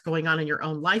 what's going on in your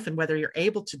own life and whether you're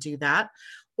able to do that,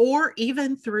 or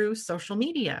even through social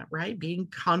media, right? Being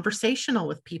conversational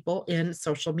with people in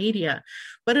social media.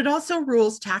 But it also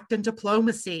rules tact and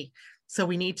diplomacy. So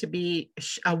we need to be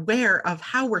aware of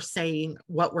how we're saying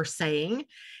what we're saying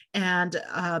and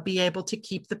be able to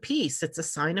keep the peace. It's a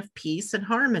sign of peace and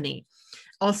harmony.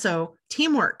 Also,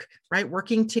 teamwork, right?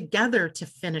 Working together to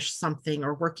finish something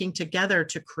or working together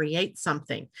to create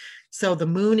something. So the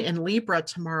moon in Libra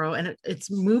tomorrow, and it's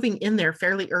moving in there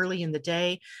fairly early in the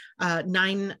day,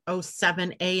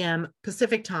 9:07 a.m.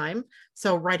 Pacific time.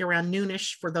 So right around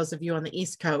noonish for those of you on the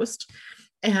East Coast.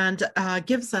 And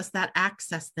gives us that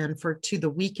access then to the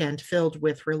weekend filled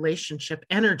with relationship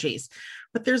energies.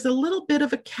 But there's a little bit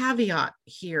of a caveat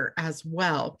here as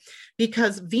well,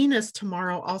 because Venus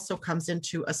tomorrow also comes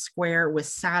into a square with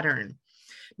Saturn.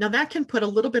 Now that can put a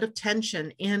little bit of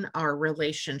tension in our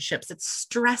relationships. It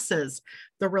stresses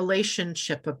the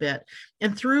relationship a bit.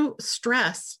 And through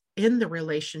stress in the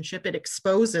relationship, it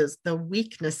exposes the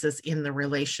weaknesses in the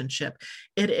relationship.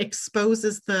 It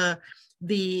exposes the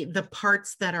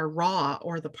parts that are raw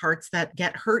or the parts that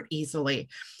get hurt easily.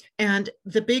 And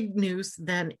the big news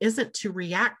then isn't to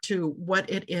react to what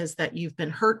it is that you've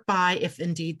been hurt by, if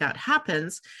indeed that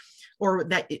happens, or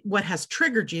that what has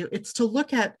triggered you. It's to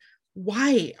look at,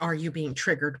 why are you being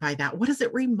triggered by that? What is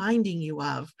it reminding you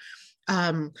of?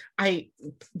 I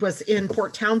was in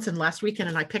Port Townsend last weekend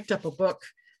and I picked up a book,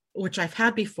 which I've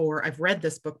had before. I've read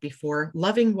this book before,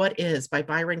 Loving What Is by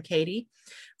Byron Katie.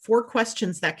 4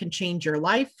 questions that can change your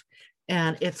life.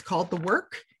 And it's called The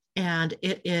Work. And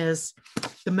it is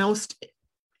the most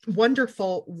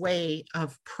wonderful way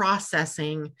of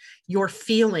processing your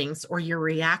feelings or your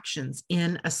reactions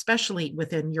especially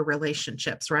within your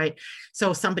relationships, right?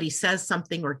 So somebody says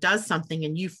something or does something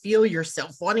and you feel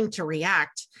yourself wanting to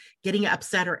react, getting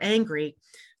upset or angry.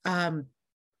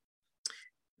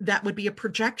 That would be a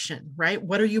projection, right?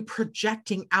 What are you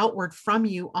projecting outward from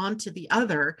you onto the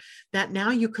other that now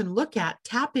you can look at,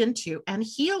 tap into, and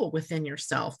heal within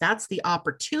yourself? That's the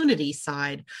opportunity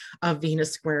side of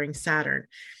Venus squaring Saturn.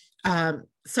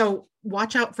 So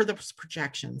watch out for those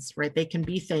projections, right? They can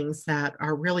be things that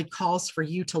are really calls for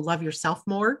you to love yourself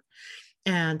more,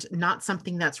 and not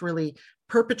something that's really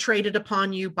perpetrated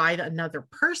upon you by another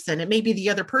person. It may be the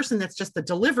other person that's just the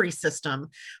delivery system,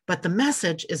 but the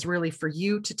message is really for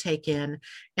you to take in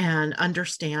and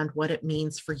understand what it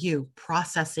means for you,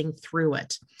 processing through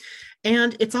it.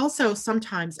 And it's also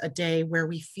sometimes a day where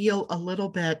we feel a little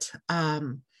bit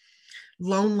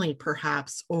lonely,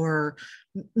 perhaps, or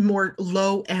more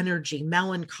low energy,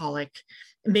 melancholic,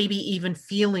 maybe even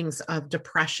feelings of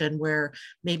depression, where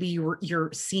maybe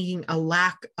you're seeing a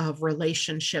lack of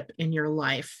relationship in your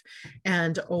life,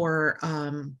 and or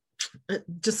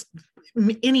just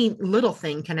any little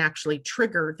thing can actually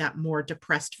trigger that more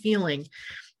depressed feeling.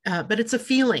 But it's a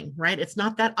feeling, right? It's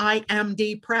not that I am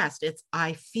depressed. It's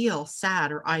I feel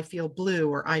sad, or I feel blue,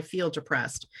 or I feel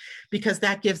depressed, because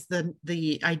that gives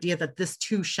the idea that this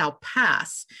too shall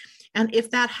pass. And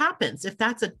if that happens, if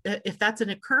that's an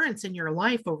occurrence in your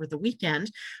life over the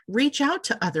weekend, reach out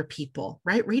to other people,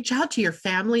 right? Reach out to your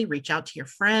family, reach out to your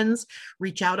friends,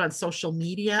 reach out on social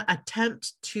media,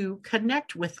 attempt to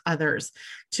connect with others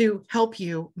to help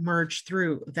you merge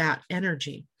through that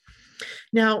energy.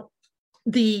 Now,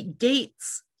 the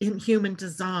gates in human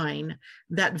design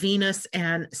that Venus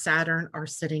and Saturn are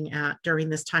sitting at during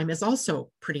this time is also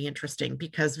pretty interesting,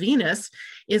 because Venus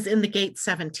is in the gate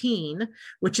 17,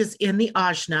 which is in the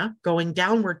ajna, going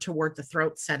downward toward the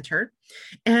throat center.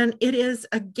 And it is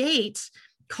a gate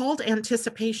called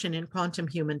anticipation in quantum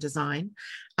human design.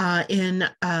 In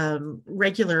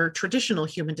regular traditional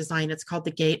human design, it's called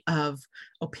the gate of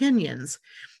opinions.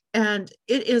 And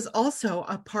it is also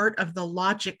a part of the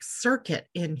logic circuit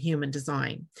in human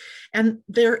design. And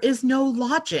there is no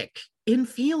logic in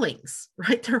feelings,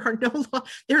 right?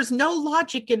 There's no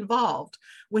logic involved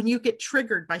when you get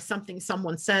triggered by something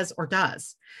someone says or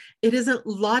does. It isn't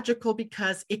logical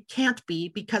because it can't be,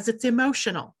 because it's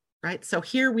emotional. Right. So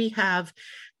here we have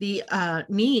the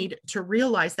need to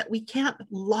realize that we can't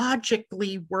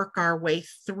logically work our way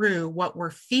through what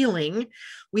we're feeling.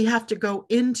 We have to go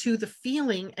into the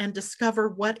feeling and discover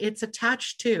what it's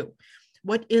attached to.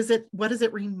 What is it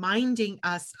reminding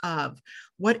us of?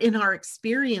 What in our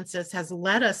experiences has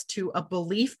led us to a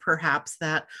belief, perhaps,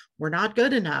 that we're not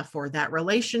good enough, or that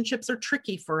relationships are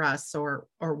tricky for us, or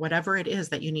whatever it is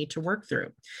that you need to work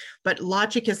through. But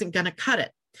logic isn't going to cut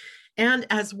it. And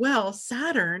as well,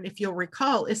 Saturn, if you'll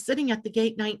recall, is sitting at the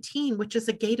gate 19, which is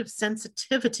a gate of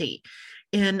sensitivity.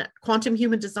 In quantum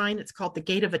human design, it's called the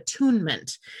gate of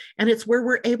attunement. And it's where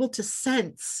we're able to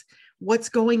sense what's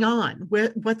going on,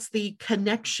 what's the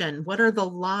connection, what are the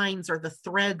lines or the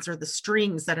threads or the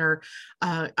strings that are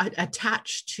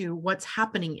attached to what's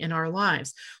happening in our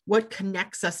lives, what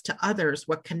connects us to others,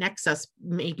 what connects us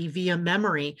maybe via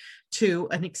memory to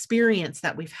an experience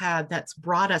that we've had that's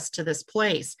brought us to this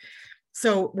place.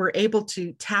 So we're able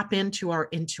to tap into our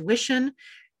intuition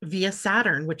via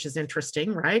Saturn, which is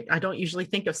interesting, right? I don't usually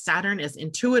think of Saturn as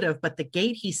intuitive, but the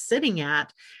gate he's sitting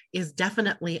at is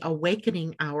definitely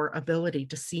awakening our ability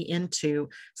to see into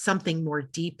something more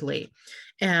deeply.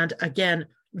 And again,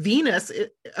 Venus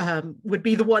would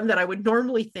be the one that I would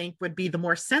normally think would be the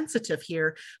more sensitive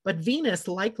here, but Venus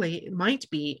likely might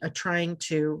be trying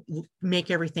to make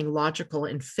everything logical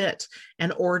and fit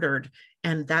and ordered,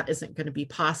 and that isn't going to be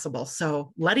possible.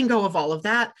 So letting go of all of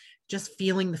that, just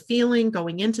feeling the feeling,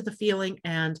 going into the feeling,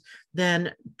 and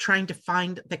then trying to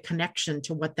find the connection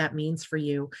to what that means for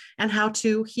you and how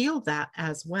to heal that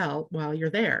as well while you're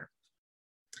there.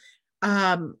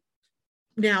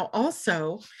 Now,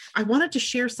 also, I wanted to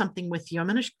share something with you. I'm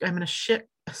going to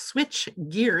switch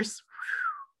gears.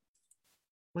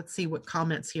 Let's see what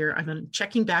comments here. I'm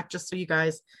checking back just so you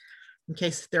guys, in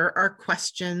case there are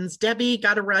questions. Debbie,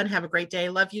 got to run. Have a great day.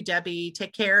 Love you, Debbie.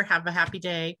 Take care. Have a happy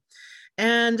day.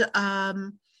 And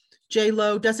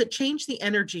J-Lo, does it change the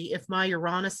energy if my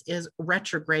Uranus is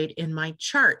retrograde in my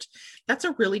chart? That's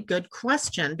a really good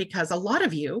question, because a lot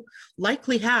of you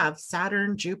likely have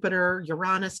Saturn, Jupiter,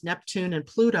 Uranus, Neptune, and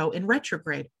Pluto in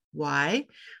retrograde. Why?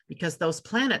 Because those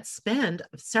planets spend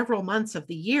several months of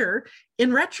the year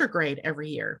in retrograde every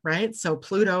year, right? So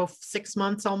Pluto, 6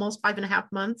 months, almost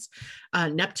 5.5 months,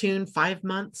 Neptune, 5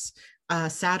 months,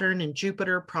 Saturn and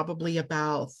Jupiter, probably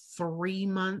about 3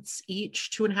 months each,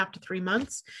 2.5 to 3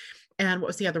 months. And what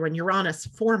was the other one? Uranus,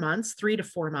 4 months, 3 to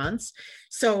 4 months.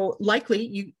 So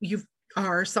likely you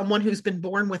are someone who's been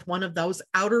born with one of those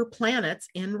outer planets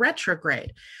in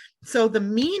retrograde. So the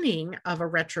meaning of a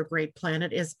retrograde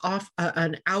planet is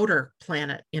an outer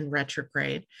planet in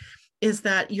retrograde, is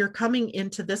that you're coming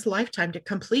into this lifetime to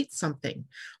complete something,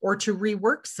 or to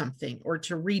rework something, or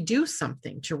to redo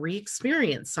something, to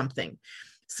re-experience something.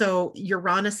 So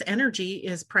Uranus energy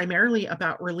is primarily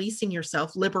about releasing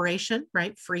yourself, liberation,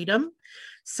 right? Freedom.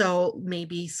 So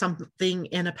maybe something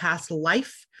in a past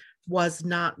life was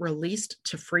not released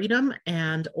to freedom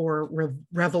or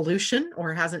revolution,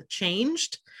 or hasn't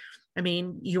changed. I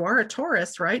mean, you are a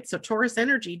Taurus, right? So Taurus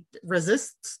energy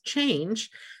resists change.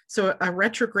 So a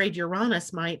retrograde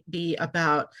Uranus might be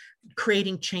about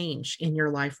creating change in your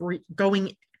life,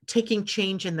 taking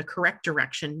change in the correct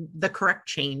direction, the correct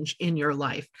change in your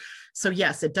life. So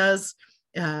yes, it does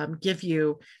give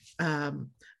you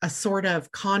a sort of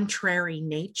contrary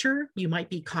nature. You might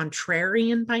be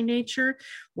contrarian by nature,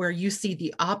 where you see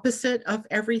the opposite of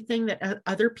everything that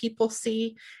other people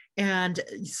see. And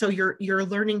so you're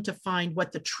learning to find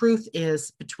what the truth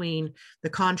is between the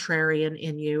contrarian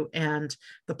in you and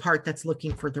the part that's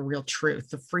looking for the real truth,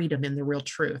 the freedom in the real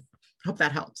truth. Hope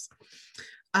that helps.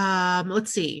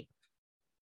 Let's see.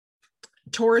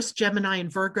 Taurus, Gemini,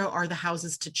 and Virgo are the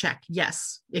houses to check.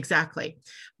 Yes, exactly.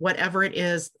 Whatever it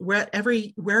is,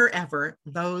 wherever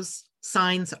those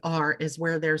signs are, is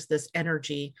where there's this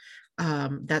energy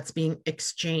that's being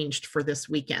exchanged for this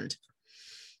weekend.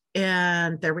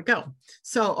 And there we go.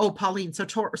 So, Pauline,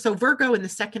 so Virgo in the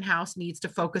second house needs to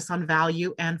focus on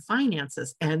value and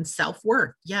finances and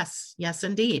self-worth. Yes,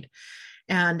 indeed.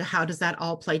 And how does that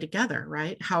all play together,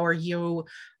 right? How are you?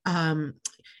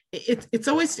 It's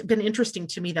always been interesting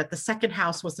to me that the second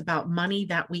house was about money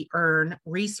that we earn,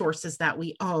 resources that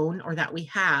we own or that we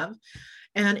have.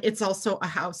 And it's also a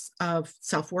house of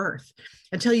self-worth,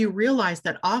 until you realize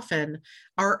that often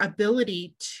our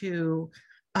ability to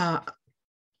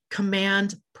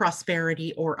command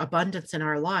prosperity or abundance in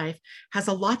our life has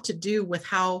a lot to do with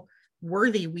how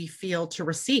worthy we feel to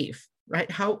receive,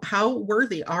 right? How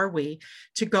worthy are we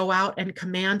to go out and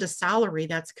command a salary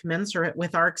that's commensurate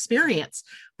with our experience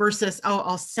versus,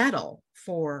 I'll settle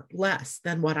for less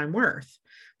than what I'm worth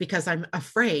because I'm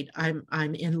afraid I'm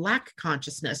in lack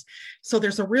consciousness. So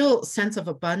there's a real sense of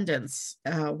abundance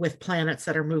with planets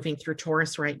that are moving through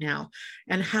Taurus right now.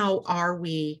 And how are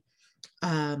we,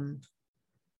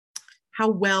 how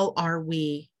well are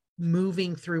we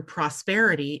moving through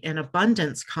prosperity and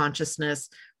abundance consciousness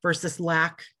versus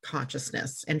lack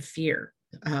consciousness and fear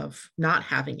of not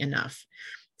having enough?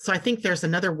 So I think there's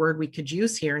another word we could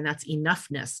use here, and that's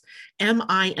enoughness. Am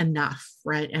I enough,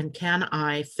 right? And can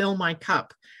I fill my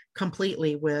cup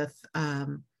completely with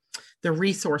the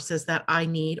resources that I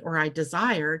need or I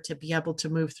desire to be able to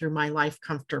move through my life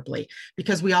comfortably?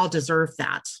 Because we all deserve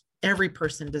that. Every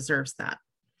person deserves that.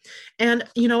 And,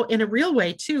 in a real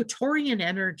way too, Taurian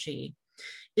energy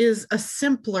is a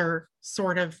simpler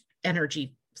sort of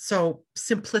energy. So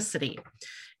simplicity.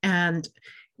 And,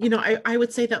 I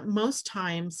would say that most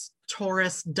times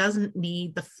Taurus doesn't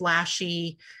need the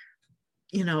flashy,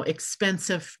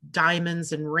 expensive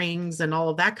diamonds and rings and all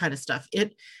of that kind of stuff.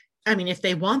 If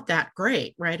they want that,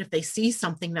 great, right? If they see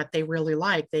something that they really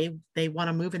like, they want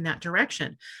to move in that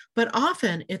direction. But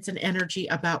often it's an energy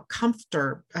about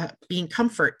being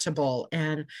comfortable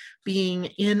and being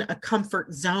in a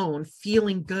comfort zone,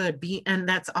 feeling good, and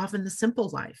that's often the simple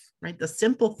life, right? The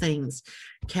simple things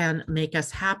can make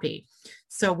us happy.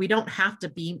 So we don't have to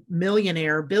be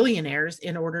billionaires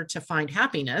in order to find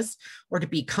happiness or to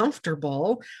be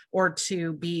comfortable or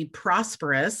to be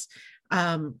prosperous.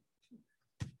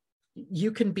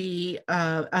 You can be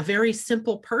a very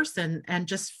simple person and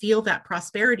just feel that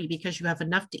prosperity because you have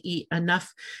enough to eat,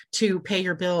 enough to pay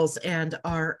your bills, and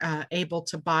are able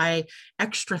to buy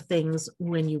extra things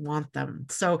when you want them.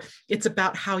 So it's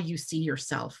about how you see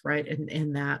yourself, right?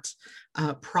 In that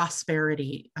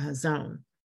prosperity zone.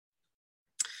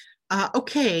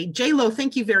 Okay, J-Lo,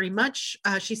 thank you very much.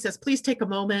 She says, please take a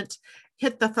moment,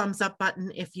 hit the thumbs up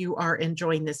button if you are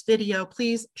enjoying this video.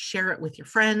 Please share it with your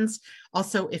friends.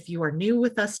 Also, if you are new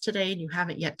with us today and you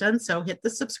haven't yet done so, hit the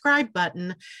subscribe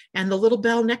button and the little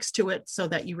bell next to it so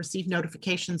that you receive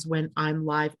notifications when I'm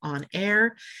live on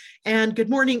air. And good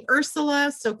morning,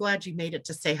 Ursula. So glad you made it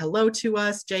to say hello to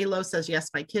us. J-Lo says,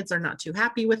 yes, my kids are not too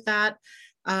happy with that.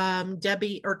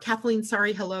 Kathleen,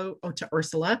 sorry, hello to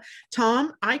Ursula.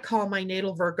 Tom, I call my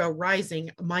natal Virgo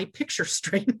rising my picture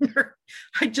straightener.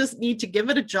 I just need to give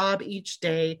it a job each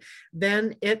day.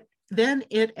 Then it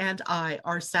and I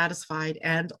are satisfied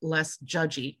and less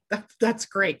judgy. That's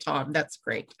great, Tom. That's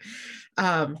great.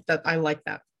 I like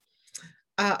that.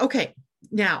 Okay,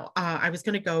 now I was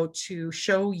going to go to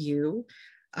show you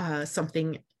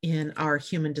something in our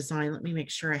human design. Let me make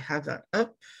sure I have that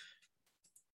up.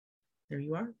 There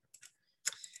you are.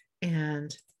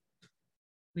 And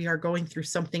we are going through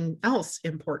something else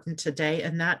important today,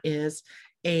 and that is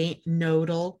a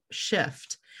nodal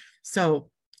shift. So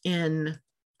in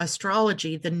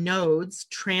astrology, the nodes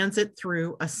transit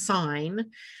through a sign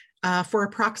for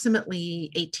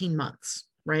approximately 18 months,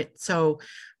 right? So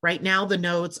right now the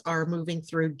nodes are moving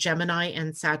through Gemini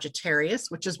and Sagittarius,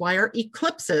 which is why our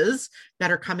eclipses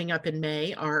that are coming up in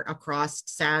May are across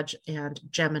Sag and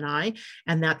Gemini,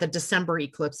 and that the December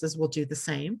eclipses will do the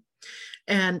same.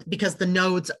 And because the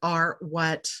nodes are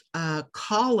what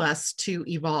call us to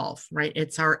evolve, right?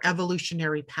 It's our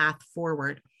evolutionary path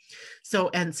forward. So,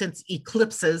 and since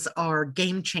eclipses are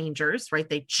game changers, right?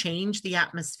 They change the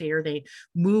atmosphere, they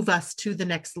move us to the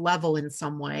next level in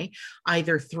some way,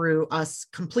 either through us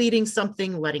completing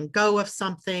something, letting go of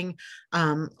something,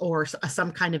 or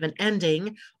some kind of an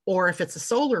ending. Or if it's a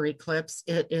solar eclipse,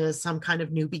 it is some kind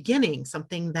of new beginning,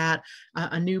 something that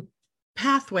a new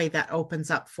pathway that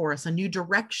opens up for us, a new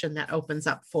direction that opens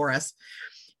up for us.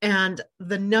 And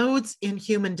the nodes in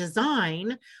human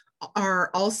design are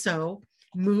also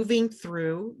moving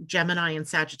through Gemini and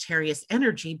Sagittarius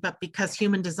energy, but because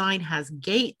human design has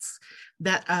gates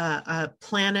that a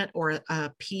planet or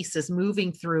a piece is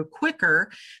moving through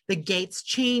quicker, the gates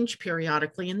change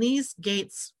periodically. And these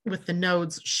gates with the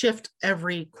nodes shift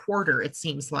every quarter, it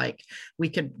seems like we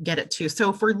could get it to. So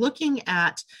if we're looking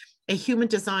at a human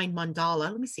design mandala,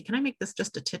 let me see, can I make this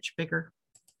just a titch bigger?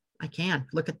 I can.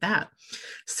 Look at that.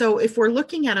 So if we're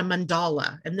looking at a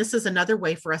mandala, and this is another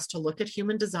way for us to look at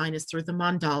human design is through the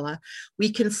mandala,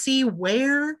 we can see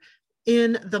where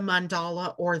in the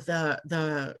mandala or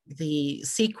the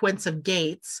sequence of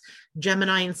gates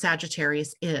Gemini and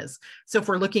Sagittarius is. So if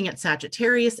we're looking at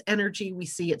Sagittarius energy, we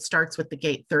see it starts with the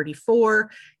gate 34,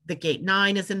 the gate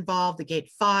 9 is involved, the gate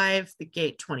 5, the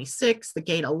gate 26, the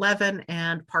gate 11,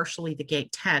 and partially the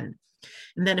gate 10.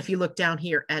 And then if you look down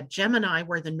here at Gemini,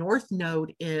 where the north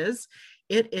node is,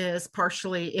 it is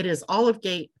all of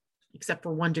gate, except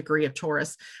for 1 degree of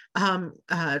Taurus,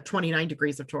 29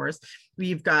 degrees of Taurus.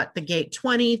 We've got the gate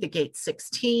 20, the gate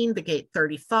 16, the gate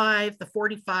 35, the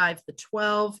 45, the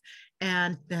 12,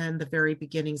 and then the very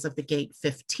beginnings of the gate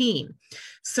 15.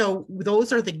 So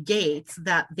those are the gates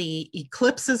that the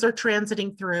eclipses are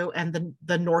transiting through, and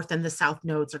the north and the south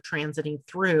nodes are transiting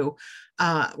through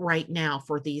right now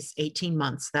for these 18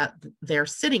 months that they're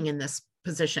sitting in this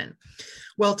position.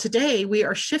 Well, today we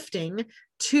are shifting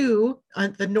to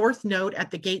the north node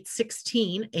at the gate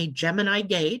 16, a Gemini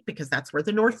gate, because that's where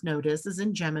the north node is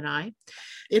in Gemini.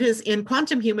 It is in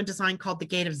quantum human design called the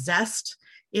gate of zest.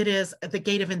 It is the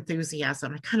gate of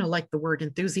enthusiasm. I kind of like the word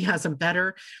enthusiasm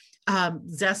better.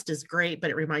 Zest is great,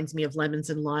 but it reminds me of lemons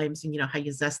and limes, and you know how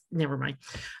you zest, never mind.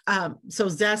 So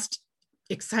zest,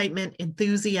 excitement,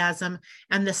 enthusiasm,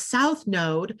 and the south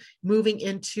node moving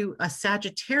into a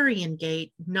Sagittarian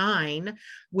gate 9,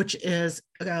 which is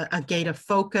a gate of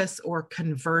focus or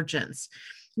convergence.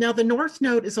 Now, the north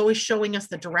node is always showing us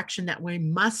the direction that we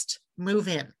must move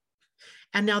in.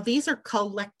 And now these are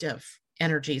collective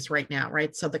energies right now,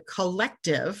 right? So the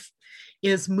collective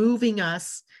is moving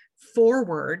us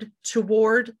forward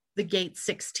toward the gate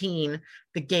 16,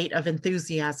 the gate of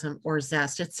enthusiasm or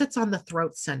zest. It sits on the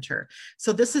throat center.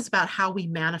 So this is about how we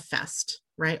manifest,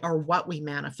 right? Or what we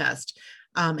manifest.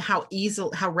 How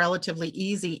relatively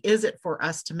easy is it for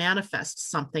us to manifest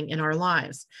something in our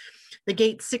lives? The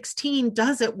gate 16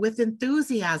 does it with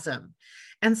enthusiasm.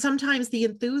 And sometimes the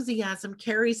enthusiasm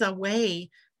carries away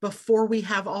before we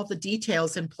have all the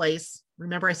details in place.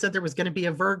 Remember, I said there was going to be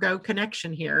a Virgo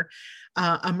connection here,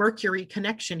 a Mercury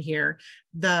connection here.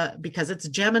 Because it's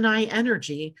Gemini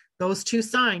energy, those two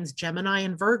signs, Gemini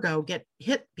and Virgo, get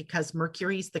hit because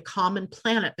Mercury's the common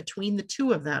planet between the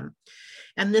two of them.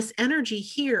 And this energy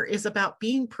here is about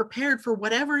being prepared for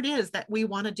whatever it is that we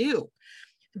want to do.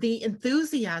 The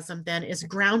enthusiasm then is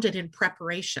grounded in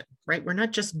preparation, right? We're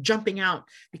not just jumping out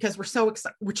because we're so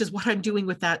excited, which is what I'm doing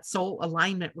with that soul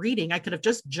alignment reading. I could have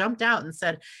just jumped out and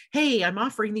said, hey, I'm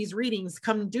offering these readings,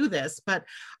 come do this. But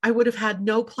I would have had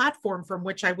no platform from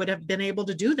which I would have been able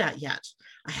to do that yet.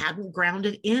 I hadn't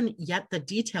grounded in yet the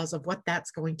details of what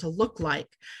that's going to look like.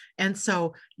 And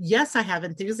so, yes, I have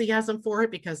enthusiasm for it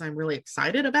because I'm really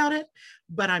excited about it,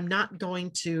 but I'm not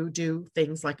going to do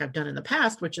things like I've done in the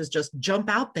past, which is just jump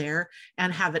out there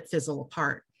and have it fizzle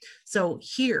apart. So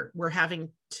here we're having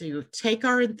to take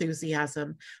our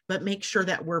enthusiasm, but make sure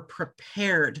that we're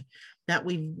prepared, that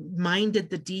we minded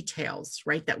the details,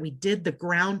 right? That we did the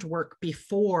groundwork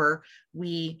before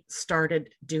we started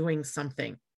doing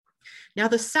something. Now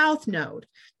the south node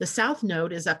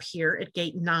is up here at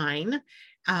gate 9.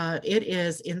 It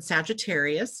is in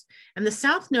Sagittarius, and the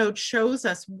south node shows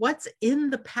us what's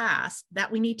in the past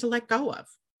that we need to let go of,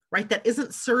 right? That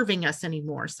isn't serving us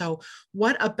anymore. So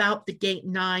what about the gate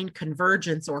 9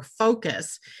 convergence or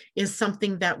focus is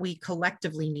something that we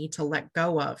collectively need to let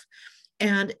go of?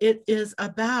 And it is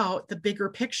about the bigger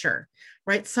picture,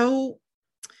 right? So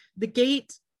the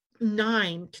gate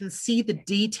 9 can see the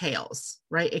details,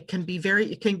 right? It can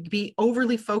be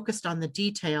overly focused on the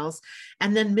details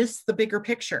and then miss the bigger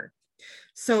picture.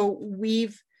 So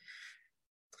we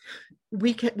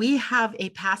have a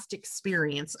past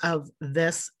experience of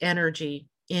this energy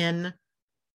in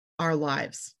our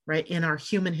lives, right? In our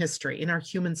human history, in our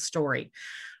human story.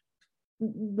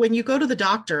 when you go to the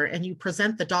doctor and you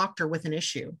present the doctor with an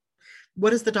issue,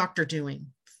 what is the doctor doing?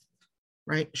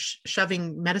 Right?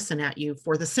 Shoving medicine at you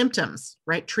for the symptoms,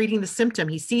 right? Treating the symptom.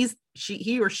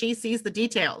 He or she sees the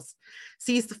details,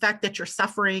 sees the fact that you're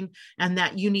suffering and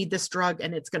that you need this drug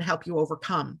and it's going to help you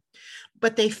overcome.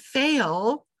 But they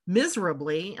fail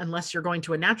miserably, unless you're going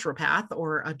to a naturopath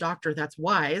or a doctor that's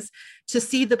wise, to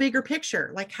see the bigger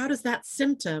picture. Like, how does that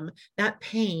symptom, that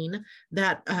pain,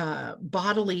 that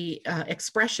bodily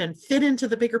expression fit into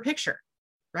the bigger picture,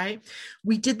 right?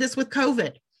 We did this with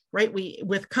COVID. Right.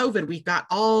 With COVID, we got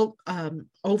all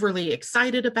overly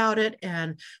excited about it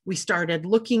and we started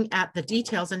looking at the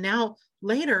details. And now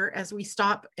later, as we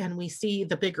stop and we see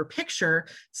the bigger picture,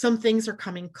 some things are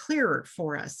coming clearer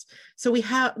for us. So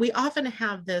we often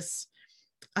have this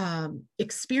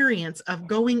experience of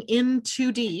going in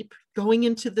too deep, going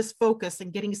into this focus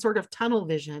and getting sort of tunnel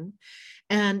vision.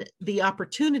 And the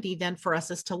opportunity then for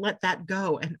us is to let that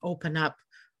go and open up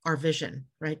our vision,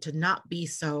 right? To not be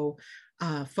so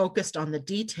focused on the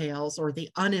details or the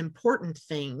unimportant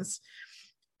things,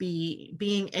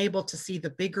 being able to see the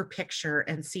bigger picture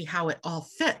and see how it all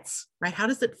fits, right? How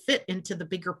does it fit into the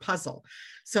bigger puzzle?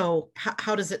 So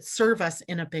how does it serve us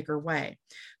in a bigger way?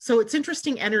 So it's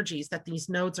interesting energies that these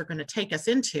nodes are going to take us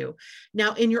into.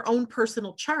 Now, in your own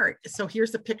personal chart, so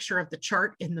here's a picture of the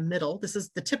chart in the middle. This is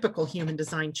the typical human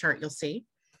design chart you'll see.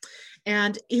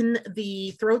 And in the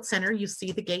throat center, you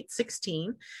see the gate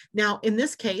 16. Now, in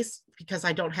this case, because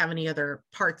I don't have any other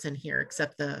parts in here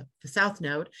except the south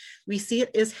node, we see it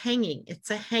is hanging.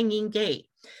 It's a hanging gate.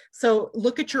 So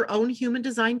look at your own human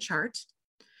design chart.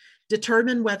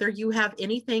 Determine whether you have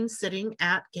anything sitting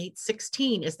at gate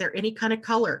 16. Is there any kind of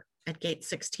color at gate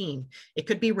 16? It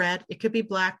could be red, it could be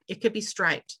black, it could be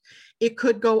striped. It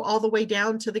could go all the way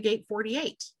down to the gate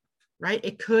 48. Right?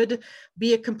 It could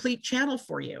be a complete channel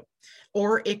for you,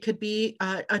 or it could be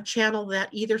a channel that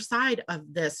either side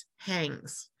of this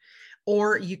hangs,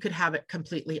 or you could have it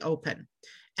completely open.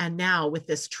 And now with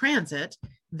this transit,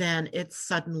 then it's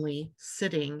suddenly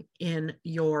sitting in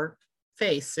your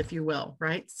face, if you will,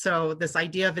 right? So this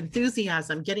idea of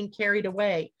enthusiasm, getting carried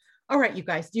away. All right, you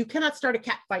guys, you cannot start a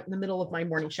cat fight in the middle of my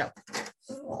morning show.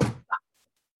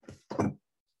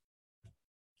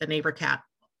 The neighbor cat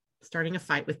starting a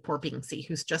fight with poor Binksy,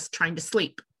 who's just trying to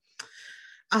sleep.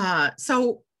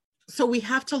 So we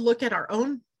have to look at our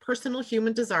own personal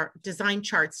human design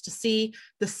charts to see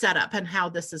the setup and how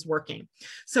this is working.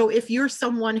 So if you're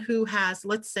someone who has,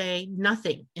 let's say,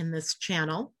 nothing in this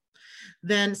channel,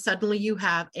 then suddenly you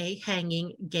have a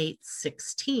hanging gate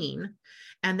 16,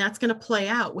 and that's going to play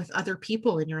out with other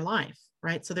people in your life.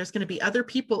 Right? So there's going to be other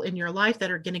people in your life that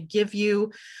are going to give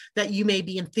you, that you may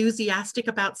be enthusiastic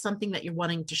about something that you're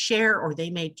wanting to share, or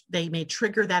they may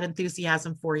trigger that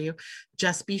enthusiasm for you.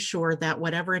 Just be sure that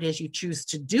whatever it is you choose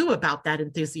to do about that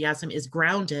enthusiasm is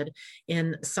grounded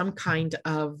in some kind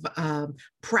of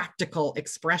practical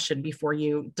expression before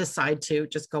you decide to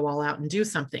just go all out and do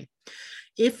something.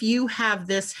 If you have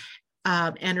this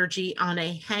energy on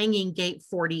a hanging gate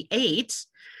 48,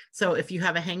 so if you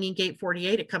have a hanging gate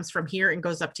 48, it comes from here and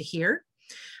goes up to here.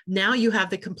 Now you have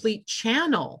the complete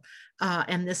channel,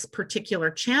 and this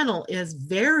particular channel is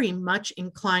very much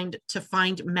inclined to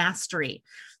find mastery.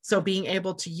 So being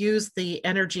able to use the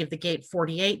energy of the gate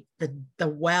 48, the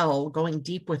well, going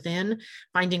deep within,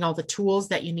 finding all the tools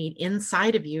that you need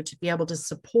inside of you to be able to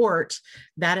support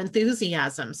that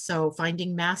enthusiasm. So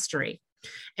finding mastery.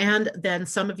 And then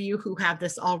some of you who have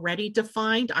this already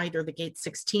defined, either the gate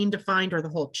 16 defined or the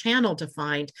whole channel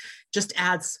defined, just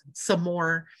adds some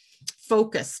more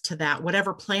focus to that.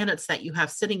 Whatever planets that you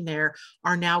have sitting there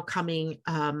are now coming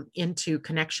into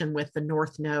connection with the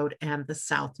north node and the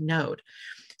south node.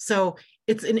 So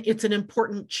it's an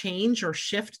important change or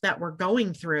shift that we're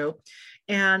going through.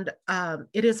 And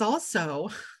it is also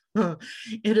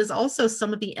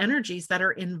some of the energies that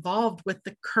are involved with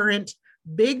the current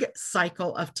big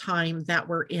cycle of time that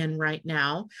we're in right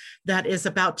now, that is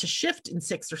about to shift in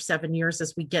 6 or 7 years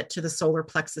as we get to the solar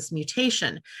plexus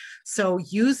mutation. So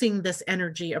using this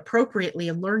energy appropriately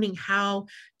and learning how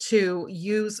to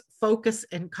use focus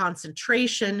and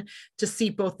concentration to see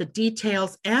both the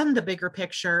details and the bigger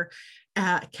picture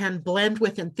can blend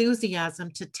with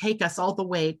enthusiasm to take us all the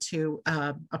way to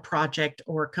a project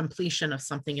or completion of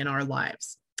something in our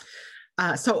lives.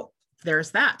 So there's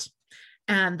that.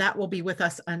 And that will be with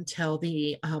us until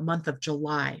the month of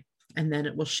July, and then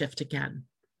it will shift again.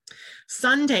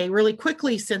 Sunday, really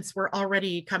quickly, since we're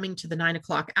already coming to the 9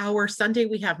 o'clock hour, Sunday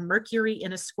we have Mercury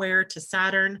in a square to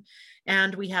Saturn,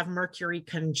 and we have Mercury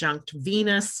conjunct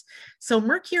Venus. So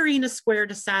Mercury in a square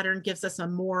to Saturn gives us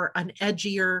an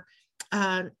edgier,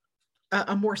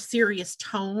 a more serious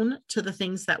tone to the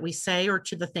things that we say or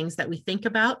to the things that we think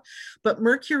about. But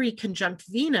Mercury conjunct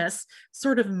Venus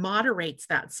sort of moderates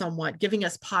that somewhat, giving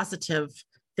us positive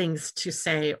things to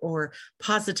say or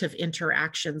positive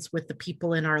interactions with the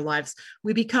people in our lives.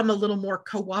 We become a little more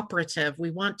cooperative.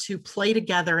 We want to play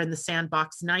together in the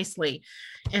sandbox nicely.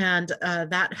 And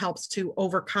that helps to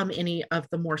overcome any of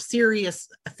the more serious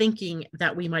thinking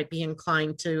that we might be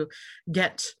inclined to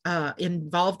get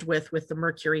involved with the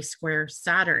Mercury square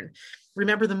Saturn.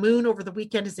 Remember, the moon over the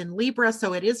weekend is in Libra,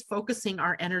 so it is focusing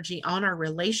our energy on our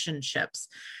relationships.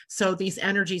 So these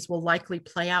energies will likely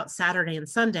play out Saturday and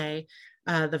Sunday.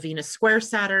 The Venus square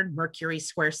Saturn, Mercury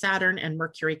square Saturn, and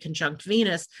Mercury conjunct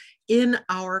Venus in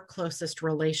our closest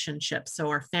relationships. So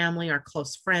our family, our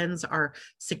close friends, our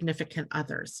significant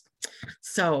others.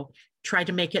 So try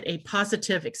to make it a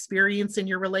positive experience in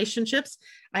your relationships.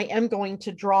 I am going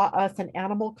to draw us an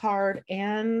animal card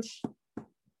and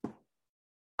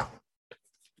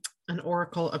an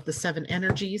oracle of the 7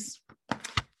 energies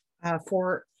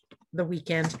for the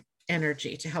weekend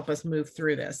energy to help us move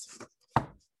through this.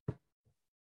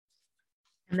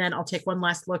 And then I'll take one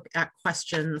last look at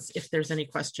questions, if there's any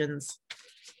questions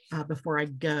before I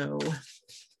go.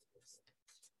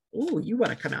 Ooh, you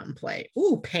want to come out and play.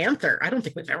 Ooh, Panther. I don't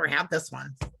think we've ever had this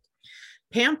one.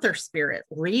 Panther Spirit,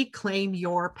 reclaim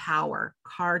your power.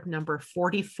 Card number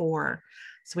 44.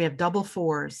 So we have double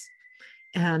fours.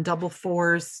 And double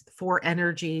fours, 4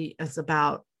 energy is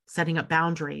about setting up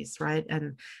boundaries, right?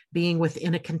 And being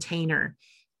within a container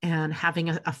and having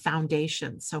a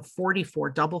foundation. So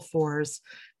 44, double fours,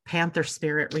 Panther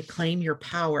Spirit, reclaim your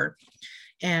power.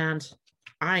 And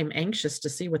I'm anxious to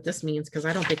see what this means because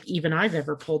I don't think even I've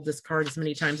ever pulled this card as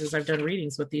many times as I've done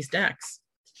readings with these decks.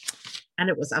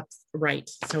 And it was upright.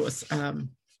 So it was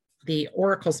the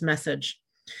Oracle's message.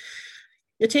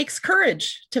 It takes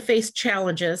courage to face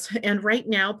challenges. And right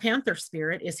now, Panther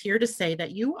Spirit is here to say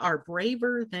that you are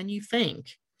braver than you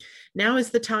think. Now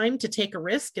is the time to take a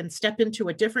risk and step into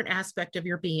a different aspect of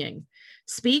your being.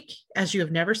 Speak as you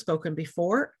have never spoken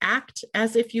before. Act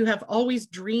as if you have always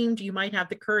dreamed you might have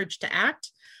the courage to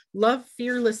act. Love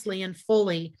fearlessly and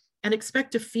fully, and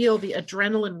expect to feel the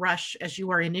adrenaline rush as you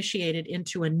are initiated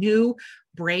into a new,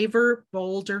 braver,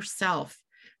 bolder self.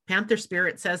 Panther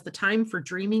Spirit says the time for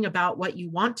dreaming about what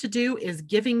you want to do is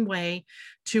giving way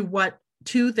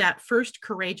to that first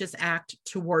courageous act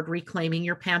toward reclaiming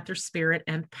your Panther Spirit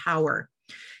and power.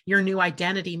 Your new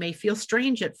identity may feel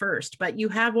strange at first, but you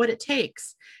have what it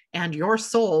takes, and your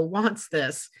soul wants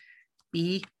this.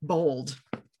 Be bold.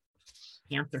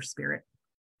 Panther Spirit.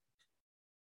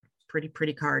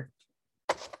 Pretty card.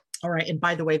 All right, and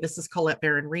by the way, this is Colette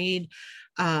Baron-Reid,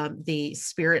 the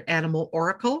Spirit Animal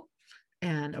Oracle,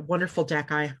 and a wonderful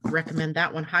deck. I recommend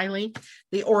that one highly.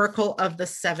 The Oracle of the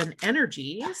 7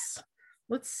 Energies.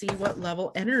 Let's see what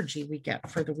level energy we get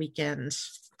for the weekend.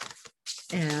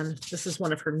 And this is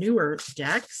one of her newer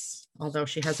decks, although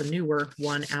she has a newer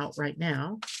one out right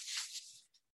now.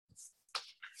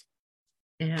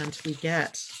 And we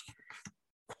get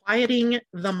quieting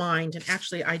the mind. And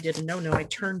actually I did I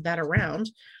turned that around.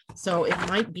 So it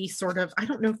might be sort of, I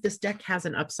don't know if this deck has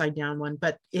an upside down one,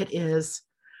 but it is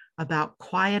about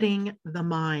quieting the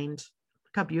mind.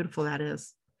 Look how beautiful that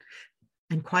is.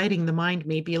 And quieting the mind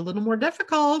may be a little more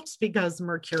difficult because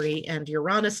Mercury and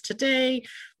Uranus today,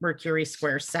 Mercury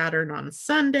square Saturn on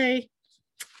Sunday.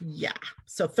 Yeah,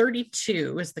 so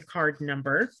 32 is the card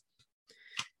number.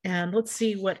 And let's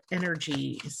see what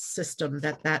energy system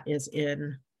that is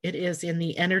in. It is in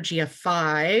the energy of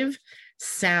 5,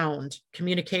 sound,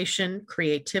 communication,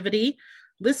 creativity,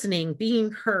 listening,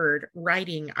 being heard,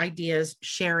 writing, ideas,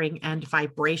 sharing, and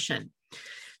vibration.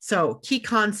 So key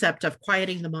concept of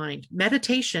quieting the mind,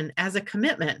 meditation as a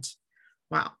commitment.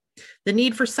 Wow. The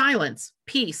need for silence,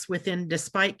 peace within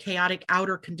despite chaotic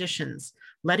outer conditions,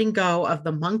 letting go of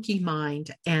the monkey mind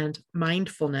and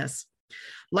mindfulness.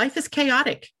 Life is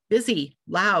chaotic, busy,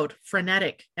 loud,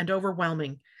 frenetic, and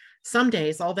overwhelming. Some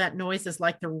days all that noise is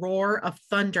like the roar of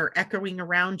thunder echoing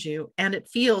around you, and it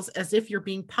feels as if you're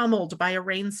being pummeled by a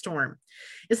rainstorm.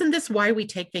 Isn't this why we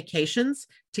take vacations?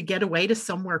 To get away to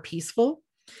somewhere peaceful?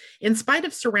 In spite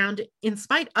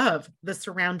of the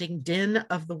surrounding din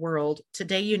of the world,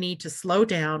 today you need to slow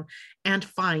down and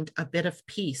find a bit of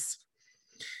peace.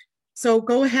 So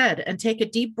go ahead and take a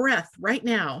deep breath right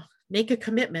now. Make a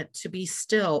commitment to be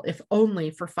still, if only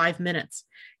for 5 minutes.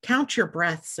 Count your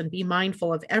breaths and be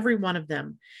mindful of every one of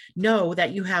them. Know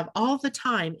that you have all the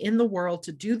time in the world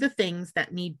to do the things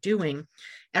that need doing.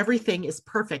 Everything is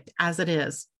perfect as it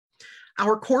is.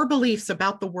 Our core beliefs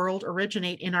about the world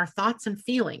originate in our thoughts and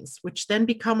feelings, which then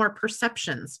become our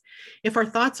perceptions. If our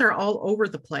thoughts are all over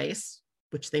the place,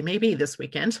 which they may be this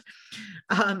weekend,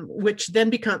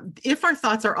 if our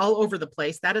thoughts are all over the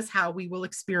place, that is how we will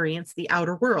experience the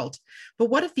outer world. But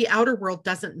what if the outer world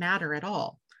doesn't matter at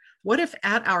all? What if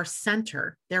at our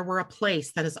center, there were a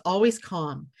place that is always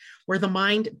calm, where the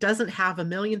mind doesn't have a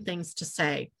million things to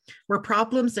say, where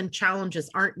problems and challenges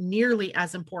aren't nearly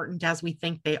as important as we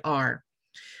think they are?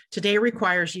 Today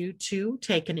requires you to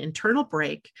take an internal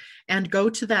break and go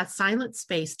to that silent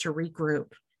space to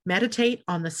regroup. Meditate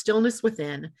on the stillness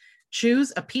within,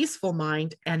 choose a peaceful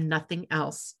mind and nothing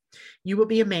else. You will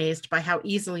be amazed by how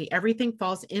easily everything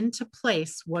falls into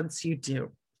place once you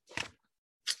do.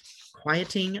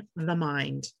 Quieting the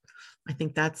mind. I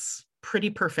think that's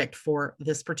pretty perfect for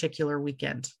this particular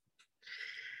weekend.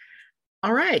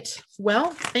 All right.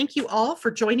 Well, thank you all for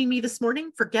joining me this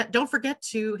morning. Don't forget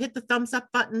to hit the thumbs up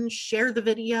button, share the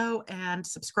video, and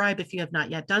subscribe if you have not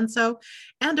yet done so.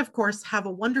 And of course, have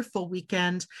a wonderful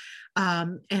weekend.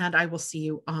 And I will see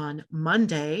you on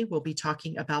Monday. We'll be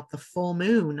talking about the full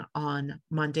moon on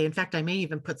Monday. In fact, I may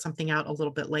even put something out a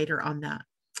little bit later on that.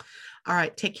 All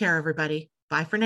right. Take care, everybody. Bye for now.